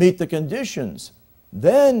 You meet the conditions,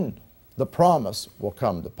 then the promise will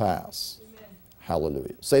come to pass. Amen.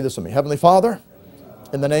 Hallelujah. Say this with me. Heavenly Father,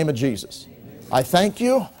 in the name of Jesus, I thank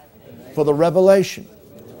you for the revelation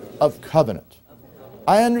of covenant.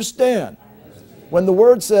 I understand when the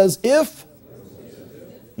word says, if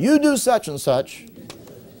you do such and such,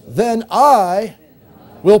 then I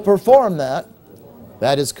will perform that.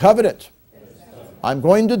 That is covenant. I'm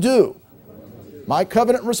going to do my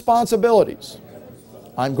covenant responsibilities.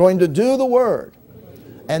 I'm going to do the word.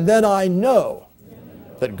 And then I know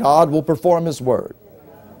that God will perform his word.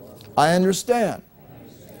 I understand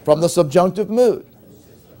from the subjunctive mood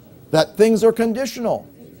that things are conditional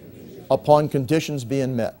upon conditions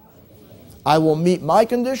being met. I will meet my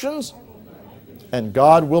conditions and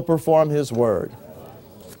God will perform his word.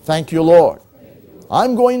 Thank you, Lord.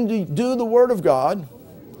 I'm going to do the word of God,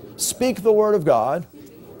 speak the word of God,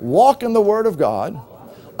 walk in the word of God,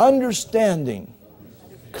 understanding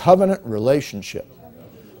covenant relationship.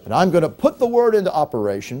 And I'm going to put the word into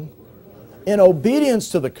operation in obedience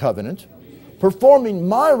to the covenant, performing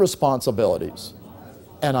my responsibilities.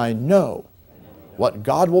 And I know what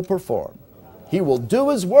God will perform. He will do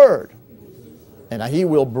his word, and he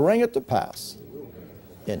will bring it to pass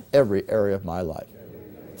in every area of my life.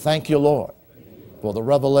 Thank you, Lord, for the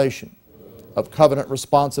revelation of covenant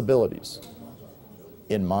responsibilities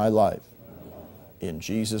in my life. In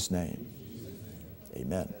Jesus' name,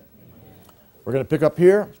 amen. We're going to pick up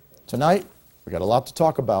here tonight. We've got a lot to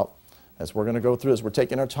talk about as we're going to go through this. We're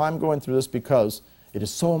taking our time going through this because it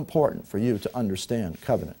is so important for you to understand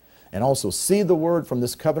covenant and also see the word from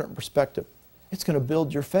this covenant perspective. It's going to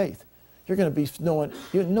build your faith. You're going to be knowing,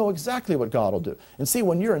 you know exactly what God will do. And see,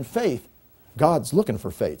 when you're in faith, God's looking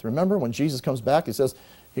for faith. Remember when Jesus comes back, he says,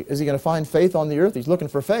 is he going to find faith on the earth? He's looking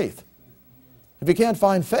for faith. If he can't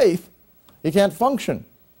find faith, he can't function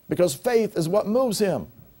because faith is what moves him.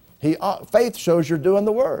 Faith shows you're doing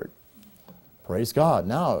the word. Praise God.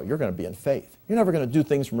 Now you're going to be in faith. You're never going to do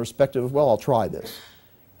things from perspective of, well, I'll try this.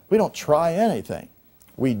 We don't try anything.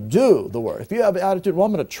 We do the word. If you have the attitude, well,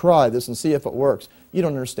 I'm going to try this and see if it works, you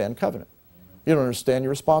don't understand covenant. You don't understand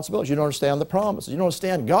your responsibilities. You don't understand the promises. You don't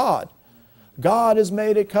understand God. God has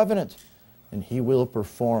made a covenant. and He will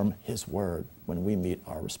perform His word when we meet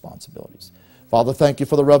our responsibilities. Father, thank you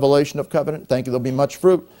for the revelation of covenant. Thank you there'll be much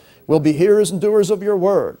fruit. We'll be hearers and doers of your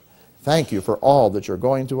word. Thank you for all that you're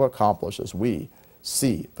going to accomplish as we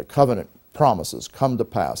see the covenant promises come to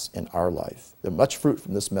pass in our life. There's much fruit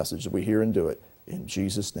from this message that we hear and do it. In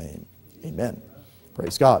Jesus' name, amen.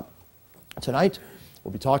 Praise God. Tonight,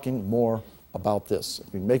 we'll be talking more about this.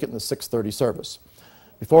 We can make it in the 6:30 service.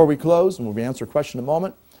 Before we close, and we'll answer a question in a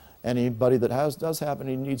moment, anybody that does have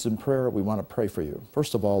any needs in prayer, we want to pray for you.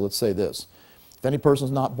 First of all, let's say this. If any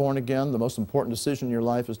person's not born again, the most important decision in your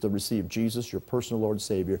life is to receive Jesus, your personal Lord and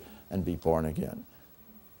Savior, and be born again.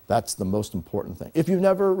 That's the most important thing. If you've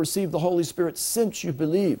never received the Holy Spirit since you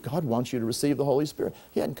believe, God wants you to receive the Holy Spirit.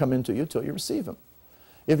 He hadn't come into you until you receive Him.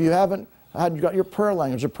 If you haven't got your prayer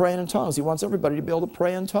language of praying in tongues, He wants everybody to be able to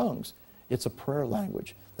pray in tongues. It's a prayer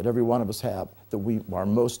language that every one of us have that we are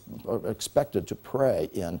most expected to pray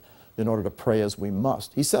in order to pray as we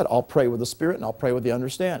must. He said, I'll pray with the Spirit and I'll pray with the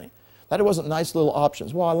understanding. That wasn't nice little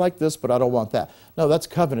options. Well, I like this, but I don't want that. No, that's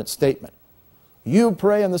covenant statement. You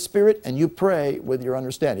pray in the Spirit and you pray with your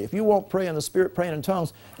understanding. If you won't pray in the Spirit, praying in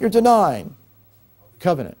tongues, you're denying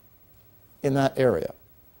covenant in that area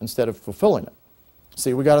instead of fulfilling it.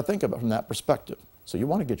 See, we got to think of it from that perspective. So you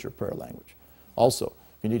want to get your prayer language. Also,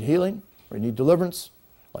 if you need healing or you need deliverance,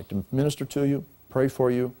 I'd like to minister to you, pray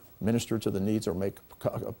for you, minister to the needs, or make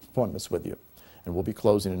appointments with you. And we'll be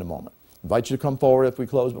closing in a moment. I invite you to come forward if we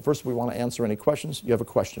close, but first we want to answer any questions. You have a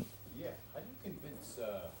question?